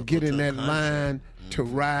and get in that line to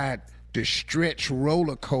ride the stretch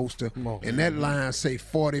roller coaster, and that line say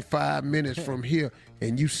 45 minutes from here,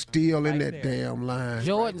 and you still in that damn line.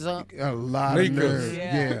 Jordan's up. A lot of nerve.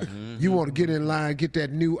 Yeah. You want to get in line, get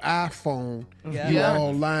that new iPhone. You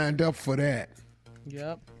all lined up for that.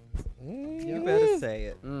 Yep. You better say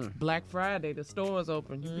it. Black Friday, the store's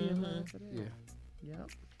open. You be in line for that? Yeah.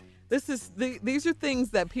 Yep. These are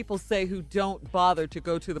things that people say who don't bother to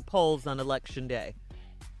go to the polls on election day.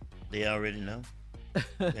 They already know.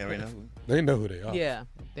 They already know. They know who they are. Yeah.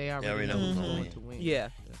 They already know who's going to win. Yeah.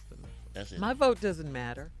 That's it. My vote doesn't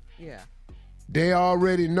matter. Yeah. They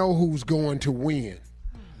already know who's going to win.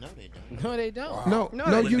 No, they don't. No, they don't.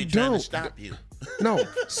 No, they you be trying to don't. stop you. No,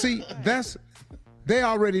 see, they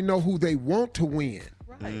already know who they want to win.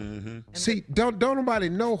 Right. Mm-hmm. See, don't nobody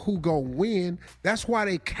know who gonna win. That's why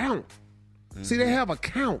they count. See, they have a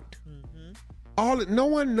count. No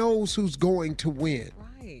one knows who's going to win.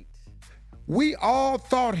 Right. We all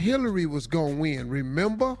thought Hillary was gonna win.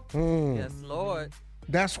 Remember? Yes, Lord.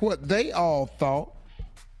 That's what they all thought.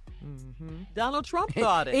 Donald Trump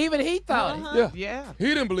thought it. Even he thought it. Yeah. He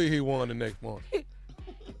didn't believe he won the next morning.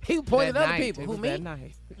 He pointed That at other night, people. it Who, was me? that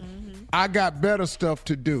night. I got better stuff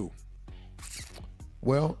to do.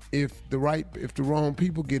 Well, if the wrong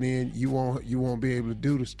people get in, you won't be able to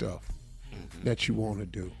do the stuff that you want to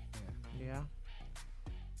do. Yeah.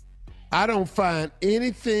 I don't find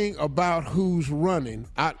anything about who's running.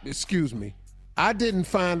 I didn't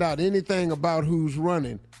find out anything about who's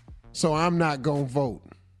running, so I'm not gonna vote.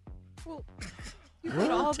 Well, you got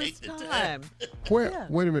all this time. Wait Yeah.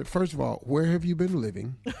 a minute. First of all, where have you been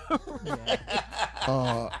living?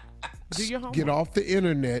 Do your homework. Get off the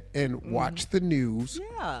internet and watch the news.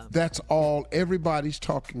 Yeah. That's all everybody's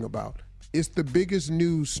talking about. It's the biggest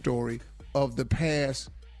news story of the past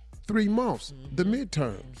 3 months, the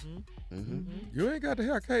midterms. You ain't got to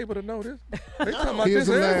have cable to know this. They talking about Here's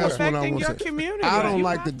this the last everywhere. one I Affecting want your to say. community. I don't You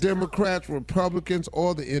like have the to. Democrats, Republicans,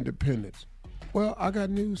 or the independents. Well, I got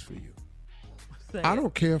news for you. Say I it.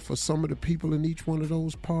 don't care for some of the people in each one of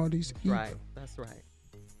those parties either. Right. That's right.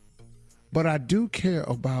 But I do care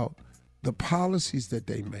about the policies that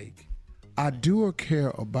they make. I do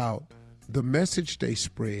care about the message they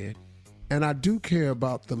spread, and I do care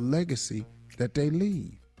about the legacy that they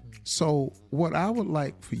leave. So what I would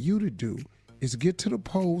like for you to do is get to the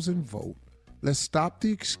polls and vote. Let's stop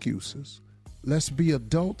the excuses. Let's be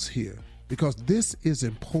adults here, because this is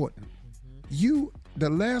important. The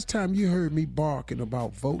last time you heard me barking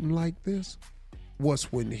about voting like this was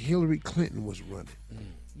when Hillary Clinton was running.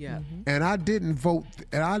 Yeah. And I didn't vote,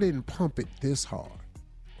 and I didn't pump it this hard.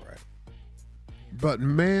 Right. But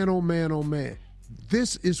man, oh man, oh man,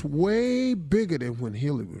 this is way bigger than when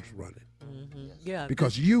Hillary was running. Yeah.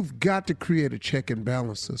 Because you've got to create a check and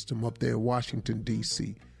balance system up there in Washington,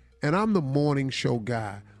 D.C. And I'm the morning show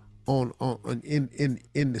guy in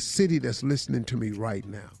the city that's listening to me right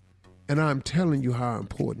now. And I'm telling you how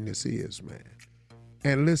important this is, man.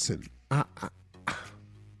 And listen,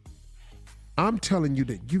 I'm telling you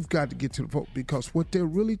that you've got to get to the vote, because what they're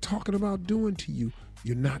really talking about doing to you,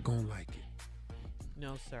 you're not going to like it.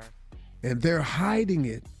 No, sir. And they're hiding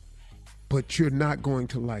it, but you're not going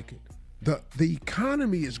to like it. The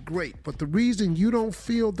economy is great, but the reason you don't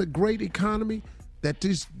feel the great economy, that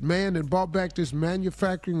this man that brought back this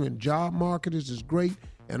manufacturing and job market is as great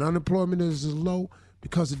and unemployment is as low,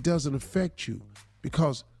 because it doesn't affect you.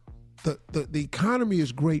 Because the economy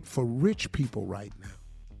is great for rich people right now.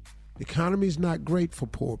 The economy is not great for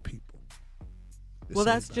poor people. Well,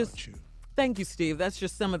 that's just, thank you, Steve. That's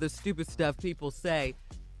just some of the stupid stuff people say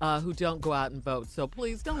who don't go out and vote. So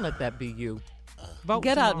please don't let that be you. Vote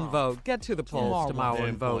Get out and vote. Get to the polls tomorrow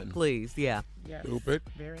and vote, please. Yeah. Stupid.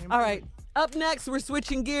 Very important. All right. Up next, we're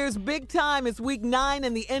switching gears big time. It's week 9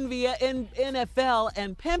 in the NFL,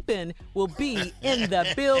 and Pimpin will be in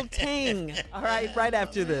the building. All right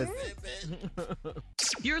after this.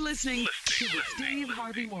 You're listening to the Steve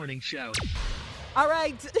Harvey Morning Show. All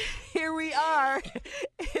right, here we are.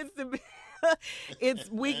 It's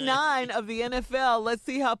week 9 of the NFL. Let's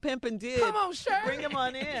see how Pimpin did. Come on, Shirley. Bring him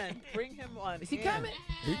on in. Bring him on. Is he coming?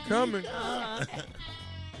 He coming.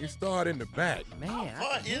 He started in the back. Man, How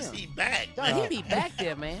far is he back? He be back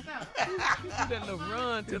there, man. That little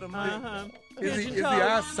run to the mic. Is he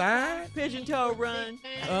outside? Pigeon toe run.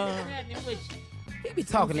 He be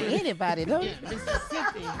talking to anybody, though.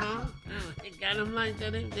 Mississippi, huh? They got them like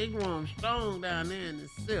that. They growing strong down there in the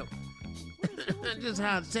SIP. Just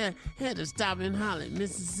how I said, had to stop and holler at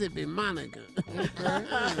Mississippi Monica.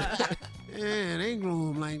 Yeah, they grow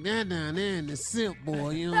them like that down there in the SIP,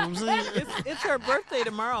 boy. You know what I'm saying? It's her birthday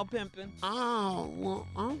tomorrow, Pimpin. Oh, well,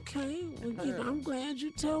 okay. Well, I'm glad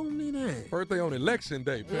you told me that. Birthday on election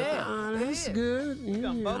day, Pimpin. Yeah, that's good. You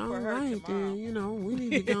gonna vote for her right, tomorrow. then, you know, we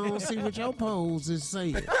need to go and see what your polls is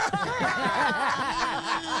saying.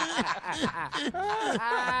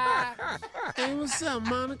 Hey, what's up,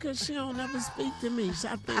 Monica? She don't ever speak to me.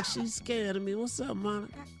 I think she's scared of me. What's up,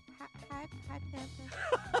 Monica?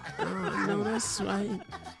 Oh, no, that's right.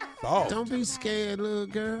 Oh. Don't be scared, little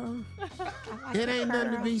girl. It ain't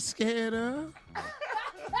nothing to be scared of.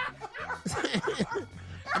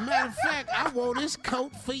 A matter of fact, I wore this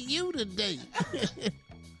coat for you today.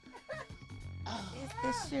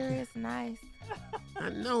 This sure is nice. I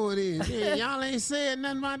know it is. Yeah, y'all ain't saying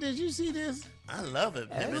nothing about this. You see this? I love it.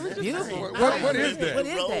 It's beautiful. What is that? What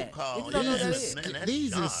is Roll that? call. If you don't know what that is. Man, that's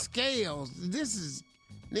These are sharp. scales. This is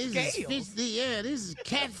fish. Yeah, this is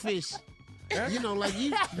catfish. You know, like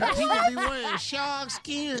people be wearing shark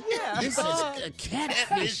skin. Yeah. This is a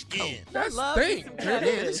catfish coat. skin. That Love me stink. some Yeah,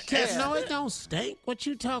 catfish. this cat. Yeah. No, it don't stink. What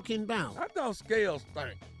you talking about? I thought scales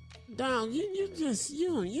stink. Dog, you just,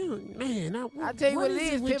 man. I tell you what it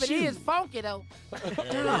is, with Pimpin. It you? is funky, though. Nice, man.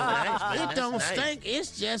 It That's don't nice. stink.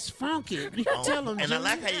 It's just funky. You Oh, tell them. and I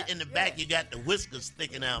like how you, in the back you got the whiskers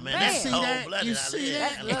sticking out, man. Man. That's See cold that? blooded. You see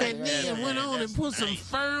that? I like And then went on and put some nice.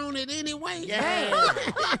 fur on it anyway. Yeah,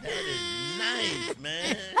 that is nice,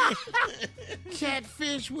 man.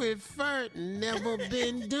 Catfish with fur never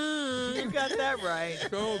been You done. got that right.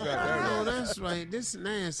 Sure got that Oh, right. that's right. This is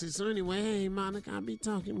nasty. So anyway, hey Monica, I'll be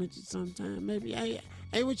talking with you sometime. Maybe.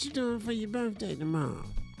 Hey, what you doing for your birthday tomorrow?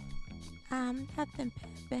 Nothing,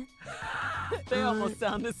 Pimpin. They almost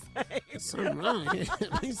sound the same. Something wrong here.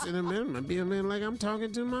 He said, I'm be a man like I'm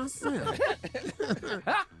talking to myself.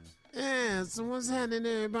 Yeah, so what's happening,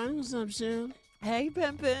 everybody? What's up, Shirley? Hey,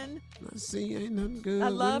 Pimpin. I see ain't nothing good. I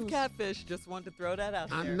love What's- catfish. Just wanted to throw that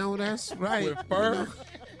out I there. know that's right. With fur?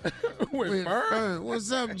 With fur?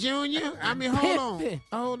 What's up, Junior? I mean, hold on.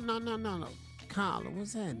 Oh, no. Carla,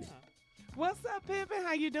 what's happening? What's up, Pimpin?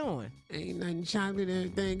 How you doing? Ain't nothing chocolate,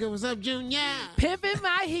 everything good. What's up, Junior? Pimpin,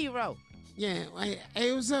 my hero. Yeah.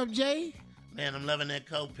 Hey, what's up, Jay? Man, I'm loving that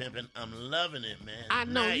coat, Pimpin'. I'm loving it, man. I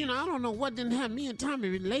know, Nice. I don't know what didn't happen. Me and Tommy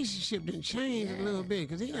relationship didn't change a little bit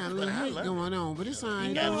because he got a little But I hate love going on, but it's all right.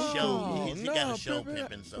 You got though. to show. You no, got to show Pimpin'.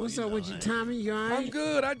 Pimpin'. So What's you up know, with you, I- Tommy? You all right? I'm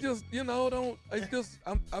good. I just, don't. It's just,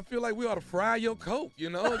 I feel like we ought to fry your coat. You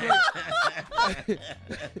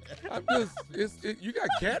got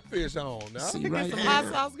catfish on. Now. See right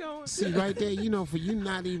there. See right there. For you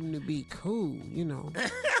not even to be cool.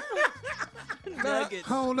 Nuggets.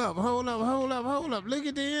 Hold up. Look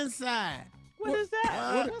at the inside. What is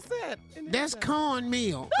that? What's that? That's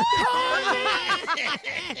cornmeal.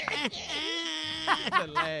 The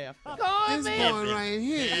laugh. This boy right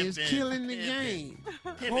here is Pimpin', killing the Pimpin'. game.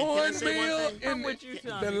 Pimpin', can I say one Cornmeal thing? in with you,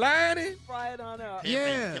 Tommy. the lining. Fry it on up. Pimpin',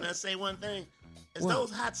 Yeah. Can I say one thing? Is What?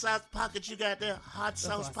 those hot sauce pockets you got there? Hot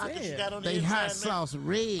sauce pockets you got on the They inside, hot man? sauce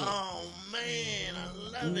red. Oh man,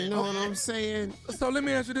 I love You it. know what I'm saying? So let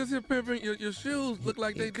me ask you this here, Pimpin. Your shoes look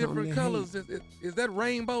like they Here come different the colors. Is that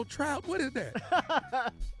rainbow trout? What is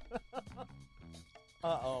that?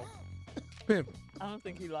 Uh-oh. Pimpin. I don't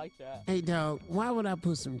think he liked that. Hey, dog, why would I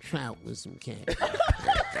put some trout with some cat?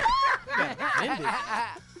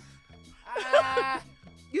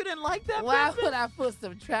 You didn't like that, Why Pimpin'? would I put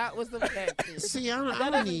some trout with some catfish? See, I That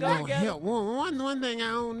don't doesn't need go no together. help. One thing I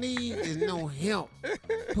don't need is no help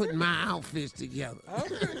putting my outfits together.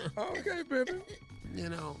 Okay, Pimpin.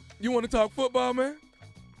 You want to talk football, man?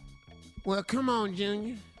 Well, come on,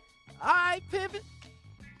 Junior. All right, Pimpin.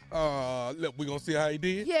 Look, we're going to see how he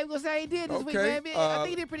did. Yeah, we're going to say he did this week, Okay, baby. I think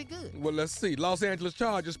he did pretty good. Well, let's see. Los Angeles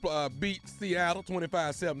Chargers beat Seattle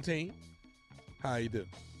 25-17. How you do?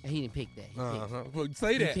 He didn't pick that. Well,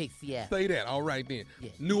 say that. He picked Seattle. Say that. All right then. Yeah.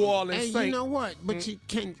 New Orleans Hey, Saints. you know what? But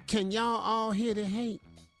can y'all all hear the hate?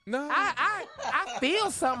 No. I feel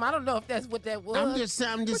something. I don't know if that's what that was.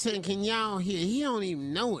 I'm just saying, can y'all hear? He don't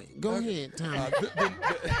even know it. Go ahead, Tommy.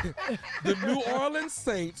 The New Orleans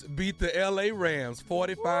Saints beat the L.A. Rams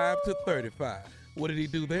 45-35. What did he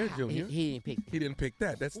do there, Junior? He didn't pick. He didn't pick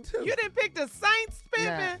that. That's two. You didn't pick the Saints,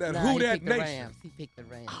 Pimpin'? That he who that picked the nation? Rams. He picked the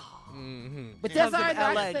Rams. Mm-hmm. But that's all right.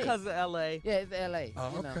 L.A. Because of L.A. Yeah, it's L.A.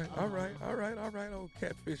 Oh, you know. okay. All right. Old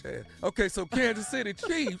catfish ass. Okay, so Kansas City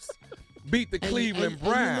Chiefs beat the Cleveland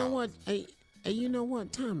Browns. You know what? Hey, you know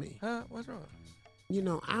what, Tommy? Huh? What's wrong? You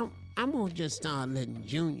know, I'm gonna just start letting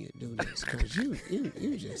Junior do this because you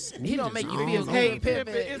just He don't make you feel all good, over.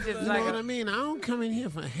 Pimpin'. It's just You like know what I mean? I don't come in here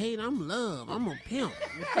for hate. I'm love. I'm a pimp.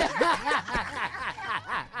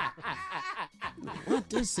 What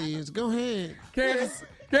this is? Go ahead. Kansas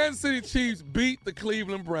City Chiefs beat the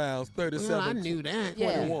Cleveland Browns 37-21. Well, I knew that.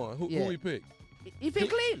 Yeah. Who he picked? He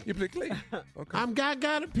picked Cleveland. You picked Cleveland. Okay. I'm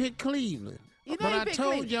gotta pick Cleveland. You know But he I picked told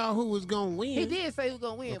Cleveland. y'all who was gonna win. He did say he was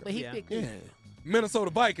gonna win, but he picked Yeah. Cleveland. Minnesota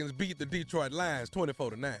Vikings beat the Detroit Lions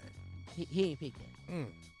 24-9. He ain't picked that.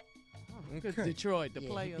 Because Okay. Detroit, the Yeah,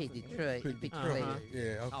 players. he picked Detroit. He picked Uh-huh. Detroit. Yeah,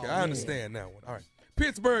 okay. Oh, I understand that one. All right.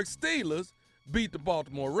 Pittsburgh Steelers beat the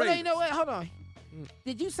Baltimore Well, Ravens. you know what? Hold on.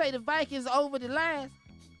 Did you say the Vikings over the Lions?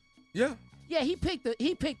 Yeah. Yeah, he picked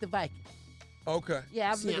the Vikings. Okay.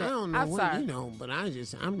 Yeah, See, I don't know I'm what sorry. you know, but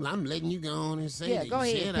I'm letting you go on and say Yeah, that. go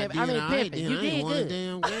you ahead, said Pimpin'. I I did mean, all right, Pimpin', then you I did ain't won a good.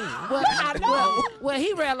 damn game. Well, I know. Well,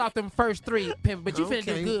 he ran off them first three, Pimpin', but you finna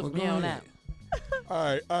do good from well, here on go out.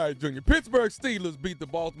 All right, Junior. Pittsburgh Steelers beat the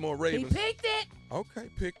Baltimore He Ravens. picked it. Okay,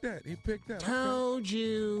 pick that. He picked that. Okay. Told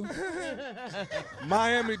you.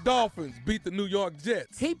 Miami Dolphins beat the New York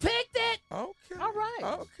Jets. He picked it. Okay. All right.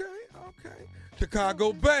 Okay.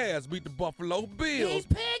 Chicago Bears beat the Buffalo He Bills.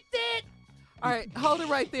 picked it. All right, hold it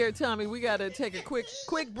right there, Tommy. We got to take a quick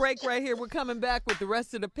break right here. We're coming back with the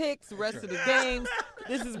rest of the picks, the rest of the games.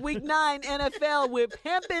 This is Week 9 NFL with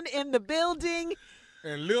Pimpin' in the building.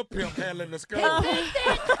 And Lil Pimp handling the score.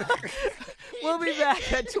 We'll be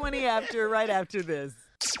back at 20 after, right after this.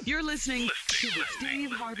 You're listening to the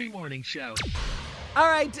Steve Harvey Morning Show. All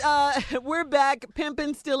right, we're back.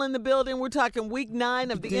 Pimpin' still in the building. We're talking Week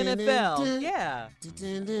 9 of the NFL. Yeah.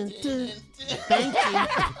 Thank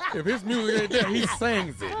you. If his music ain't there, he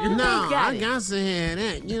sings it. No, got I it. got to hear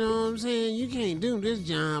that. You know what I'm saying? You can't do this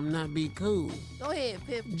job and not be cool. Go ahead,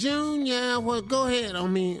 Pip. Junior, well, go ahead. I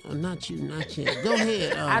mean, not you, not yet. Go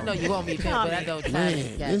ahead. I know you want me, Pip, but I know Man,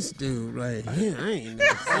 Tommy. this dude right here, I ain't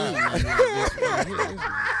never seen nothing like this right here.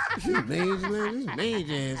 This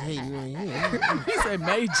major ass hating right here. He said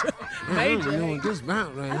major. I don't know what this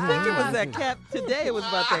about right here. I think it was that cat. Today it was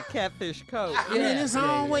about that catfish coat. I mean, it's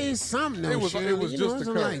always something, though, It was Shirley. just you know, a it's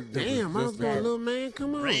coat. like, It was damn, I was just a going, coat. little man,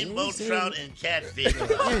 come on. Rainbow He said- trout and catfish.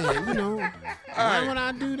 Yeah, you know. Why would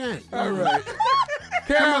I do that? All right.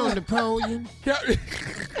 Come on, Napoleon.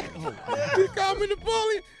 He called me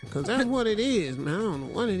Napoleon. Because that's what it is, man. I don't know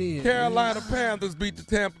what it is. Carolina Panthers beat the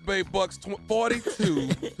Tampa Bay Bucks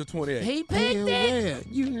 42-28. He picked Hell it. yeah.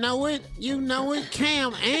 You know it. You know it,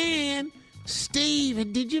 Cam. And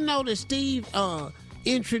Steve, did you know that Steve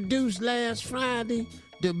introduced last Friday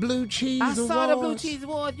the Blue Cheese I Awards? saw the Blue Cheese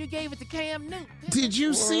Awards. You gave it to Cam Newton. Did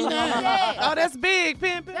you see that? Yeah. Oh, that's big,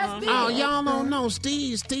 Pimpin'. That's big. Oh, y'all don't know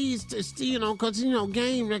Steve, you know, because, you know,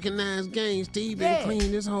 game recognized game. Steve been clean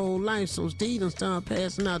his whole life, so Steve done started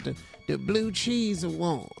passing out the Blue Cheese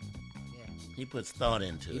Award. He puts thought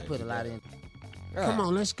into it. He put a lot in. Come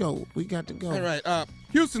on, let's go. We got to go. All right.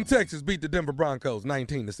 Houston, Texas beat the Denver Broncos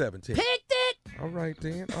 19-17. Picked it. All right,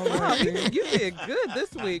 then. All right, then. You did good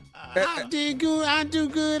this week. I did good. I do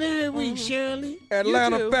good every week, Shirley.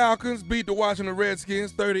 Atlanta You too. Falcons beat the Washington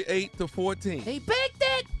Redskins 38-14. He picked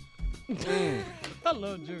it. I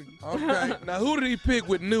love Junior. Okay. Now, who did he pick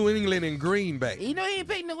with New England and Green Bay? You know he ain't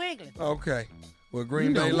picked New England. Okay. Well, You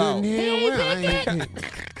Green know Bay good lost. and hell He well I ain't picked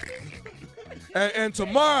picked. And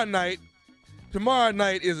tomorrow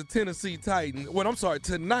night is a Tennessee Titans. Well, I'm sorry.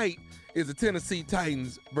 Tonight is the Tennessee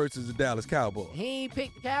Titans versus the Dallas Cowboys. He ain't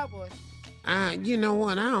picked the Cowboys. You know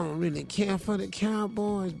what? I don't really care for the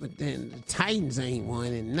Cowboys, but then the Titans ain't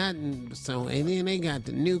winning nothing. So, and then they got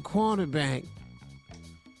the new quarterback.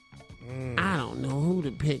 I don't know who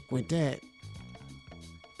to pick with that.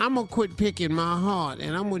 I'm going to quit picking my heart,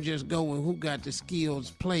 and I'm going to just go with who got the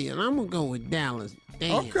skills playing. I'm going to go with Dallas.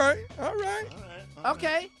 Damn. Okay. All right.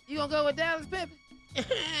 Okay, you gonna go with Dallas, Pimpin'?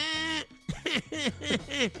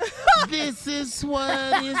 This is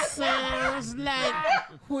what it sounds like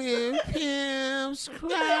when pimps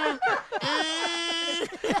cry.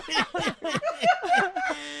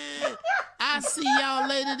 y'all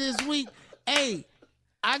later this week. Hey,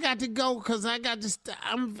 I got to go because I got to.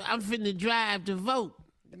 I'm finna drive to vote.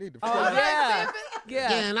 You need to. Yeah.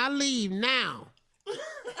 Yeah, and I leave now.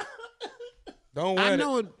 Don't wear I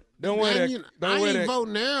know that. Don't wear that. I Don't wear ain't that.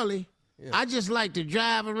 voting early. Yeah. I just like to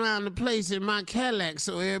drive around the place in my Cadillac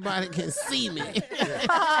so everybody can see me. Then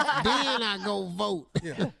I go vote.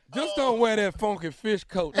 Yeah. Just don't wear that funky fish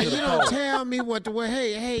coat to And the you don't poll. tell me what to wear.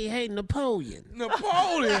 Hey, Napoleon.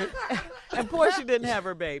 Napoleon. And Portia didn't have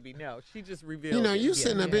her baby. No, she just revealed. You know, it. you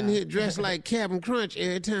sitting up in here dressed like Captain Crunch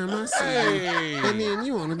every time I see Hey. you. And then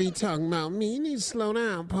you want to be talking about me. You need to slow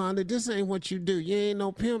down, partner. This ain't what you do. You ain't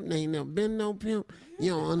no pimp. They ain't never been no pimp.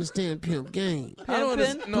 You don't understand pimp game. I don't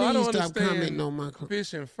understand. No, I don't Please stop commenting understand on my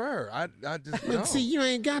fish and fur. I just But don't. see, you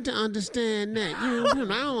ain't got to understand that.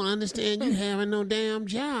 I don't understand you having no damn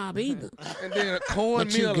job either. And then a But you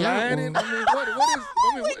cornmeal got lining. one. I mean, what is?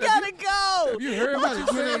 I mean, We gotta go. Have you heard what you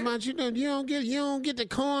said? About you don't get the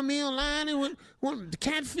cornmeal lining. When the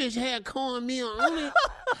catfish had cornmeal on it.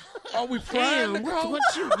 Are we frying Damn, the what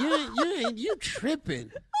coat? you tripping?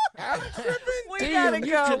 I'm tripping. We Damn, gotta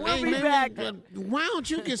you go. tripping. We'll Hey, be man, back. Why don't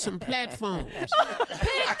you get some platforms?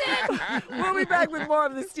 We'll be back with more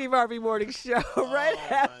of the Steve Harvey Morning Show right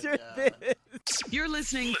after this. You're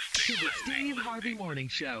listening to the Steve Harvey Morning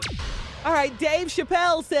Show. All right, Dave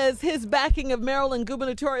Chapelle says his backing of Maryland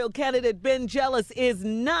gubernatorial candidate Ben Jealous is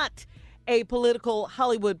not a political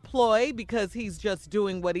Hollywood ploy because he's just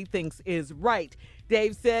doing what he thinks is right.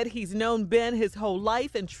 Dave said he's known Ben his whole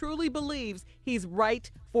life and truly believes he's right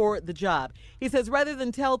for the job. He says rather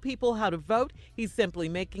than tell people how to vote, he's simply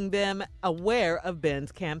making them aware of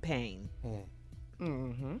Ben's campaign.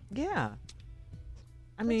 Mm-hmm. Yeah.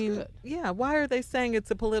 I mean, yeah, why are they saying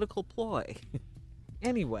it's a political ploy?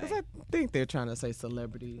 Anyway. 'Cause I think they're trying to say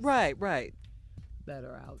celebrities. Right. That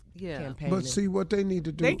are out Yeah. campaigning. But see what they need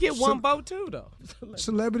to do. They get one vote too, though.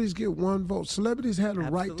 Celebrities get one vote. Celebrities have a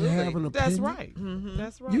right to have an opinion. That's right.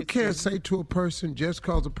 That's right. You can't say to a person just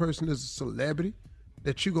because a person is a celebrity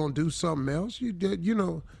that you're gonna do something else. You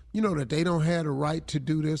know that they don't have the right to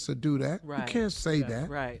do this or do that. Right. You can't say that.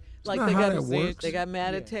 Right. It's Like not they how got that works. they got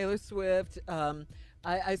mad at Taylor Swift.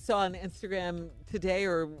 I saw on Instagram today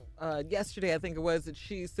or yesterday, I think it was, that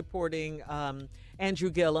she's supporting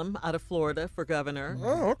Andrew Gillum out of Florida for governor.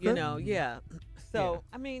 Oh, okay. You know, yeah. So,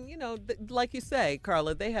 I mean, like you say,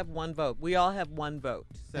 Carla, they have one vote. We all have one vote.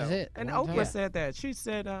 So. That's it. And One Oprah time. said that. She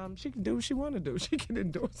said she can do what she want to do. She can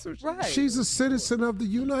endorse who she Right. She's a citizen of the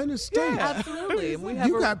United States. Absolutely. And we have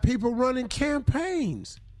You got people running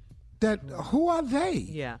campaigns. Who are they?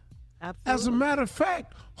 Yeah, absolutely. As a matter of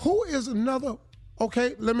fact, who is another?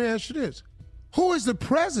 Okay, let me ask you this: who is the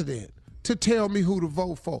president to tell me who to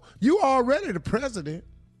vote for? You already the president.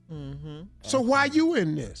 Mm-hmm. So why you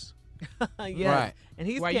in this? Yeah. Right. And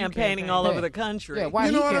he's Why you campaigning campaign? all over Yeah. the country. Yeah, why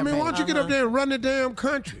You he know what I mean? Why don't you get up Uh-huh. there and run the damn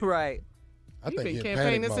country? Right. I He's think been he in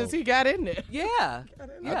campaigning panic since mode. he got in there. Yeah.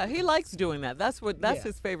 Yeah, he likes doing that. That's Yeah.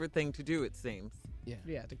 his favorite thing to do, it seems.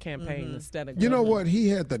 Yeah, to campaign instead of You know government. what he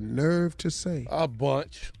had the nerve to say? A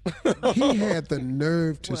bunch. He had the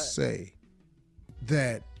nerve to say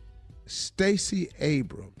that Stacey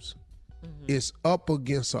Abrams is up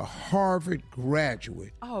against a Harvard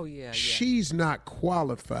graduate. Oh, yeah. She's not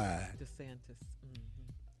qualified DeSantis.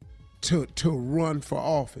 to run for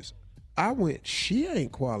office. I went, she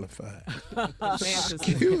ain't qualified.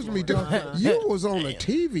 Excuse me, dog. You was on a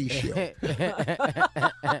TV show.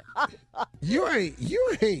 You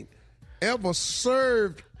ain't ever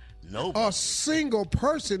served a single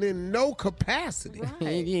person in no capacity. You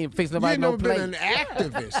ain't fixing You nobody ain't no never plate. been an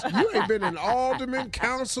activist. You ain't been an alderman,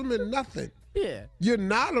 councilman, nothing. Yeah. You're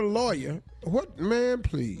not a lawyer. What, man,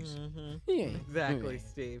 please. Yeah. Exactly,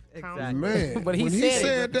 Steve. Exactly. Man, But he when said he it.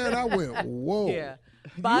 said that, I went, whoa. Yeah.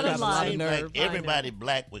 Bottom line. Seems like everybody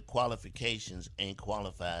black with qualifications ain't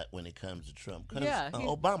qualified when it comes to Trump. Because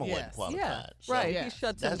Obama wasn't qualified. Yeah, So right. He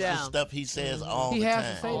shuts him that's down. the stuff he says all He the has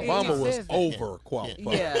time. to say that. Obama He was says that.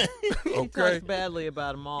 overqualified. Yeah. He Okay. talks badly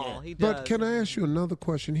about them all. He does. But can I ask you another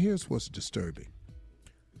question? Here's what's disturbing.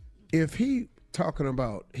 If he talking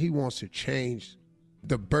about he wants to change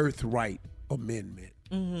the birthright amendment,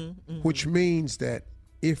 which means that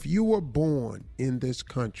if you were born in this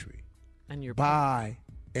country and your by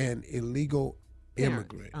an illegal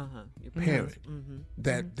immigrant Your parent, Mm-hmm.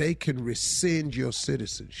 that they can rescind your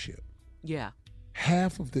citizenship. Yeah.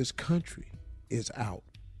 Half of this country is out.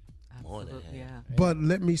 Absolutely. Yeah. But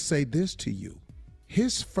let me say this to you.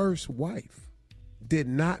 His first wife did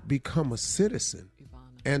not become a citizen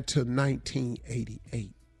until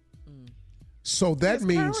 1988. So that His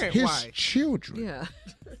means current his wife. children, Yeah.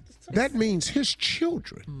 that means his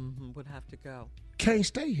children Would have to go. can't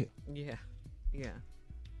stay here. Yeah. Yeah.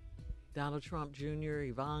 Donald Trump Jr.,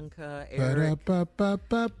 Ivanka, Eric.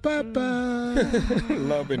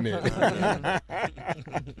 Loving it.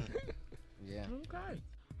 Yeah. Okay.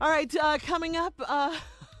 All right, coming up,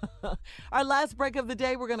 our last break of the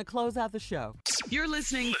day, we're going to close out the show. You're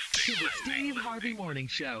listening to the Steve Harvey Morning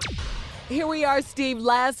Show. Here we are, Steve,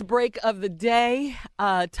 last break of the day.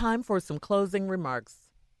 Time for some closing remarks.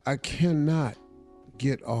 I cannot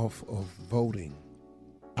get off of voting.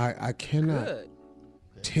 I cannot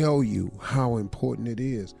tell you how important it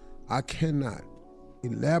is. I cannot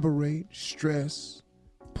elaborate, stress,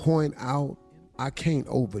 point out. I can't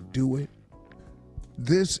overdo it.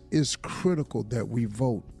 This is critical that we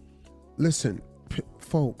vote. Listen,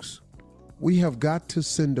 folks, we have got to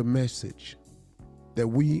send a message that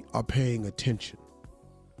we are paying attention.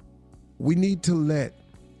 We need to let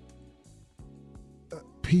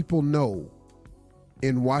people know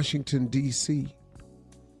in Washington, D.C.,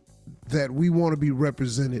 that we want to be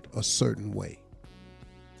represented a certain way.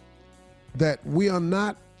 That we are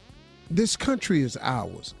not, this country is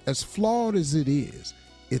ours. As flawed as it is,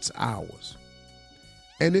 it's ours.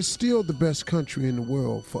 And it's still the best country in the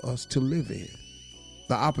world for us to live in.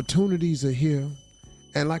 The opportunities are here.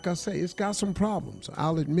 And like I say, it's got some problems.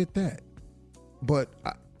 I'll admit that. But,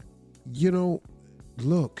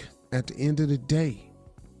 look, at the end of the day,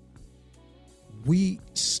 we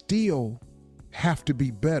still have to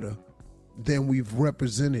be better than we've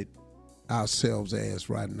represented ourselves as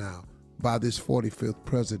right now by this 45th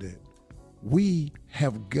president. We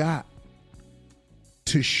have got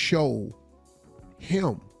to show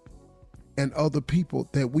him and other people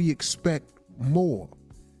that we expect more,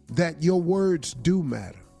 that your words do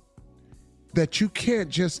matter, that you can't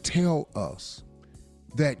just tell us,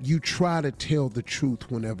 that you try to tell the truth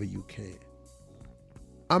whenever you can.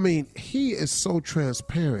 I mean, he is so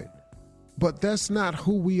transparent, but that's not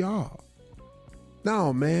who we are.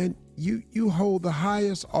 No, man, you hold the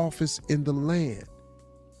highest office in the land.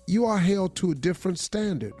 You are held to a different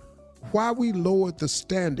standard. Why we lowered the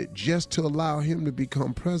standard just to allow him to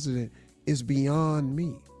become president is beyond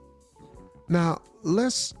me. Now,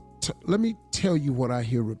 let me tell you what I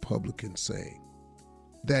hear Republicans saying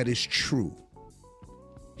that is true.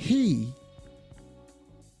 He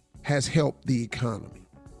has helped the economy.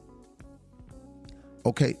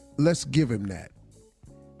 Okay, let's give him that.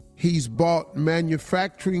 He's brought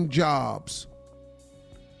manufacturing jobs,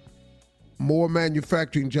 more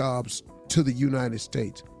manufacturing jobs to the United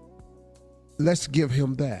States. Let's give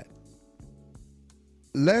him that.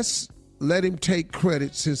 Let's let him take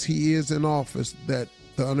credit, since he is in office, that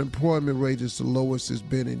the unemployment rate is the lowest it's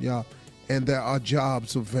been in y'all, and there are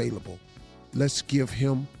jobs available. Let's give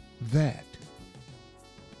him that.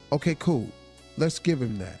 Okay, cool. Let's give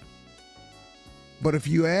him that. But if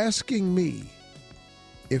you're asking me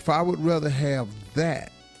if I would rather have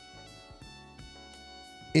that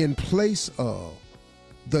in place of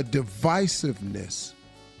the divisiveness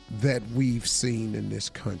that we've seen in this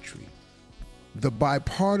country, the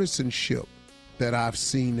bipartisanship that I've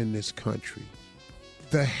seen in this country,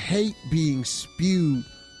 the hate being spewed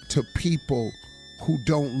to people who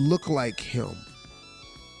don't look like him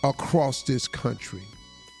across this country,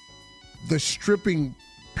 the stripping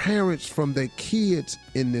parents from their kids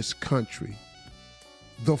in this country,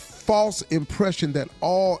 the false impression that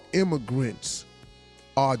all immigrants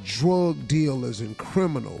are drug dealers and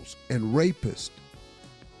criminals and rapists,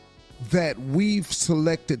 that we've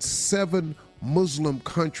selected 7 Muslim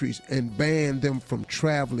countries and banned them from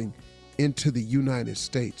traveling into the United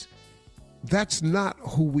States. That's not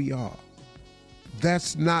who we are.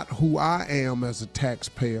 That's not who I am as a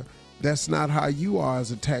taxpayer. That's not how you are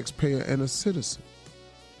as a taxpayer and a citizen.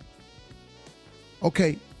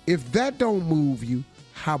 Okay, if that don't move you,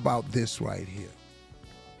 how about this right here?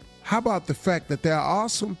 How about the fact that there are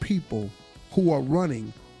some people who are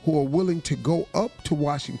running, who are willing to go up to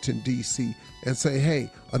Washington, D.C. and say,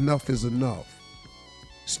 hey, enough is enough.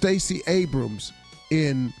 Stacey Abrams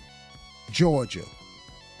in Georgia,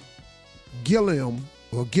 Gillum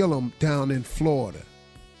down in Florida,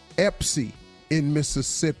 Epsy in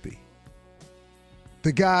Mississippi,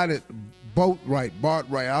 the guy that Bartwright,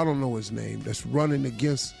 I don't know his name, that's running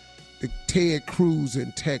against Ted Cruz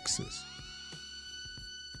in Texas.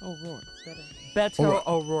 O'Rourke. Beto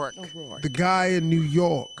O'Rourke. The guy in New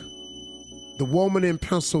York, the woman in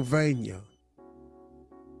Pennsylvania.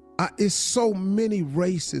 It's so many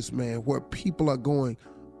races, man, where people are going,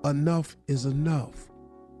 enough is enough.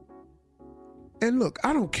 And look,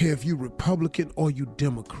 I don't care if you're Republican or you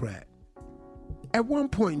Democrat. At one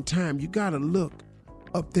point in time, you got to look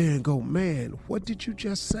up there and go, man, what did you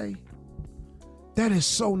just say? That is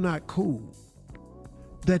so not cool.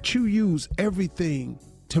 that you use everything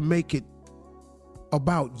to make it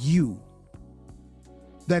about you.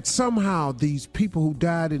 That somehow these people who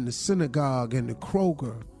died in the synagogue and the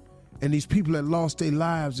Kroger and these people that lost their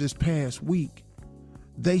lives this past week,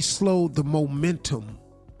 they slowed the momentum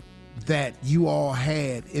that you all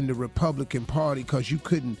had in the Republican Party because you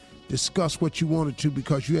couldn't discuss what you wanted to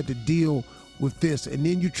because you had to deal with this. And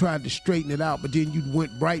then you tried to straighten it out, but then you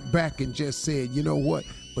went right back and just said, you know what?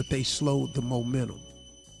 But they slowed the momentum.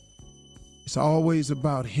 It's always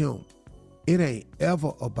about him. It ain't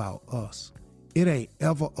ever about us. It ain't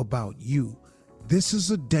ever about you. This is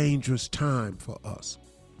a dangerous time for us.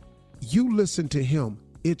 You listen to him.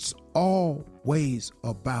 It's always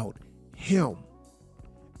about him.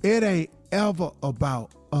 It ain't ever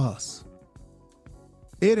about us.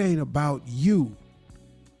 It ain't about you.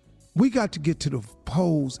 We got to get to the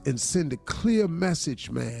polls and send a clear message,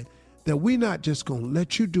 man, that we're not just going to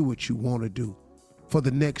let you do what you want to do for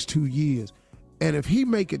the next 2 years. And if he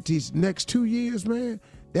make it these next 2 years, man,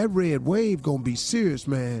 that red wave going to be serious,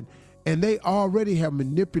 man. And they already have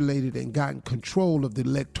manipulated and gotten control of the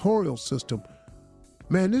electoral system.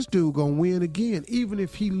 Man, this dude going to win again, even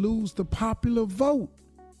if he lose the popular vote.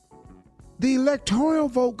 The electoral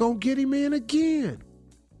vote going to get him in again.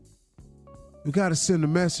 We got to send a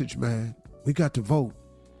message, man. We got to vote.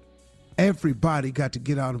 Everybody got to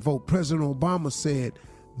get out and vote. President Obama said,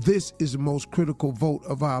 this is the most critical vote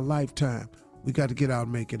of our lifetime. We got to get out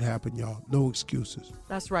and make it happen, y'all. No excuses.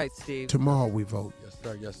 That's right, Steve. Tomorrow we vote. Yes,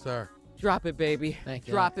 sir. Yes, sir. Drop it, baby. Thank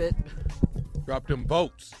you. Drop it. Drop them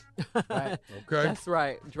votes. Right. Okay. That's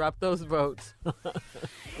right. Drop those votes.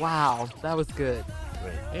 Wow, that was good.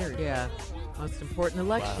 Yeah. Most important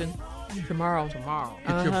election. Tomorrow.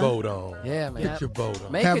 Get your vote on. Yeah, man. Get your vote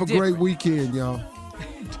on. Have a great weekend, y'all.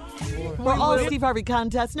 For all Steve Harvey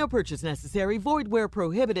contests, no purchase necessary, void where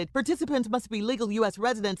prohibited. Participants must be legal U.S.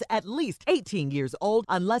 residents at least 18 years old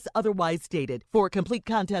unless otherwise stated. For complete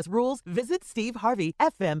contest rules, visit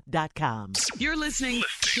SteveHarveyFM.com. You're listening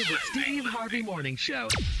to the Steve Harvey Morning Show.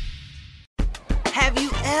 Have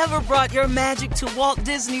you ever brought your magic to Walt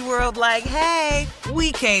Disney World like, hey,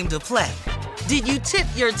 we came to play? Did you tip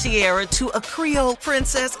your tiara to a Creole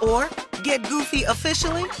princess or get goofy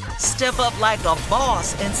officially? Step up like a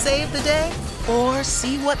boss and save the day? Or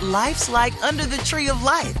see what life's like under the tree of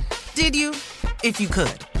life? Did you? If you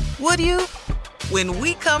could. Would you? When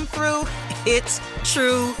we come through, it's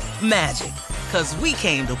true magic. 'Cause we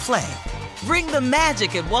came to play. Bring the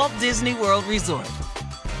magic at Walt Disney World Resort.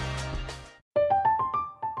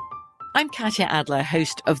 I'm Katya Adler,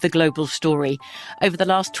 host of The Global Story. Over the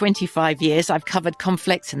last 25 years, I've covered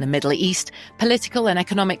conflicts in the Middle East, political and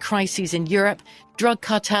economic crises in Europe, drug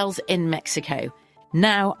cartels in Mexico.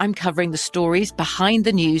 Now I'm covering the stories behind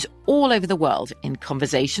the news all over the world in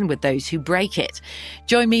conversation with those who break it.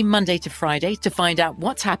 Join me Monday to Friday to find out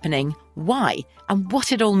what's happening, why, and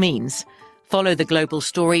what it all means. Follow The Global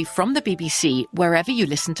Story from the BBC wherever you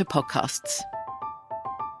listen to podcasts.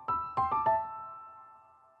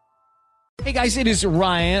 Hey guys, it is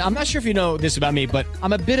Ryan. I'm not sure if you know this about me, but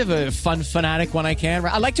I'm a bit of a fun fanatic when I can.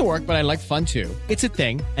 I like to work, but I like fun too. It's a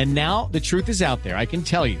thing. And now the truth is out there. I can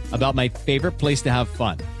tell you about my favorite place to have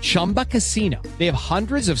fun. Chumba Casino. They have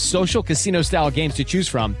hundreds of social casino style games to choose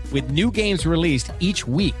from with new games released each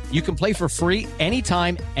week. You can play for free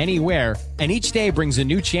anytime, anywhere. And each day brings a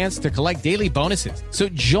new chance to collect daily bonuses. So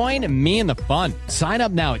join me in the fun. Sign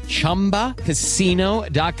up now at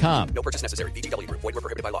ChumbaCasino.com. No purchase necessary. VGW Group. Void where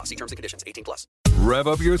prohibited by law. See terms and conditions. 18+. Rev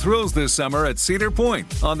up your thrills this summer at Cedar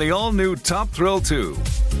Point on the all-new Top Thrill 2.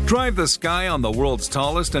 Drive the sky on the world's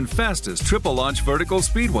tallest and fastest triple-launch vertical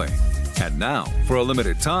speedway. And now, for a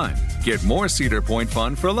limited time, get more Cedar Point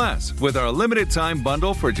fun for less with our limited-time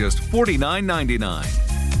bundle for just $49.99.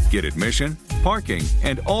 Get admission, parking,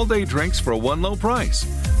 and all-day drinks for one low price.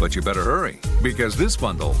 But you better hurry, because this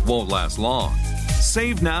bundle won't last long.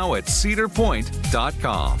 Save now at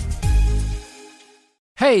cedarpoint.com.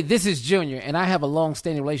 Hey, this is Junior, and I have a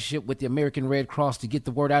long-standing relationship with the American Red Cross to get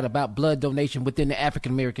the word out about blood donation within the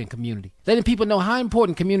African-American community, letting people know how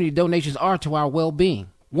important community donations are to our well-being.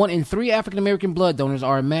 1 in 3 African-American blood donors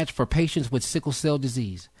are a match for patients with sickle cell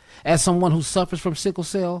disease. As someone who suffers from sickle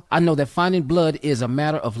cell, I know that finding blood is a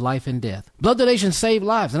matter of life and death. Blood donations save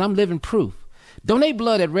lives, and I'm living proof. Donate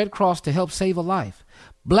blood at Red Cross to help save a life.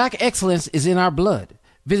 Black excellence is in our blood.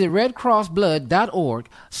 Visit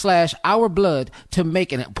redcrossblood.org/ourblood to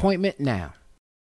make an appointment now.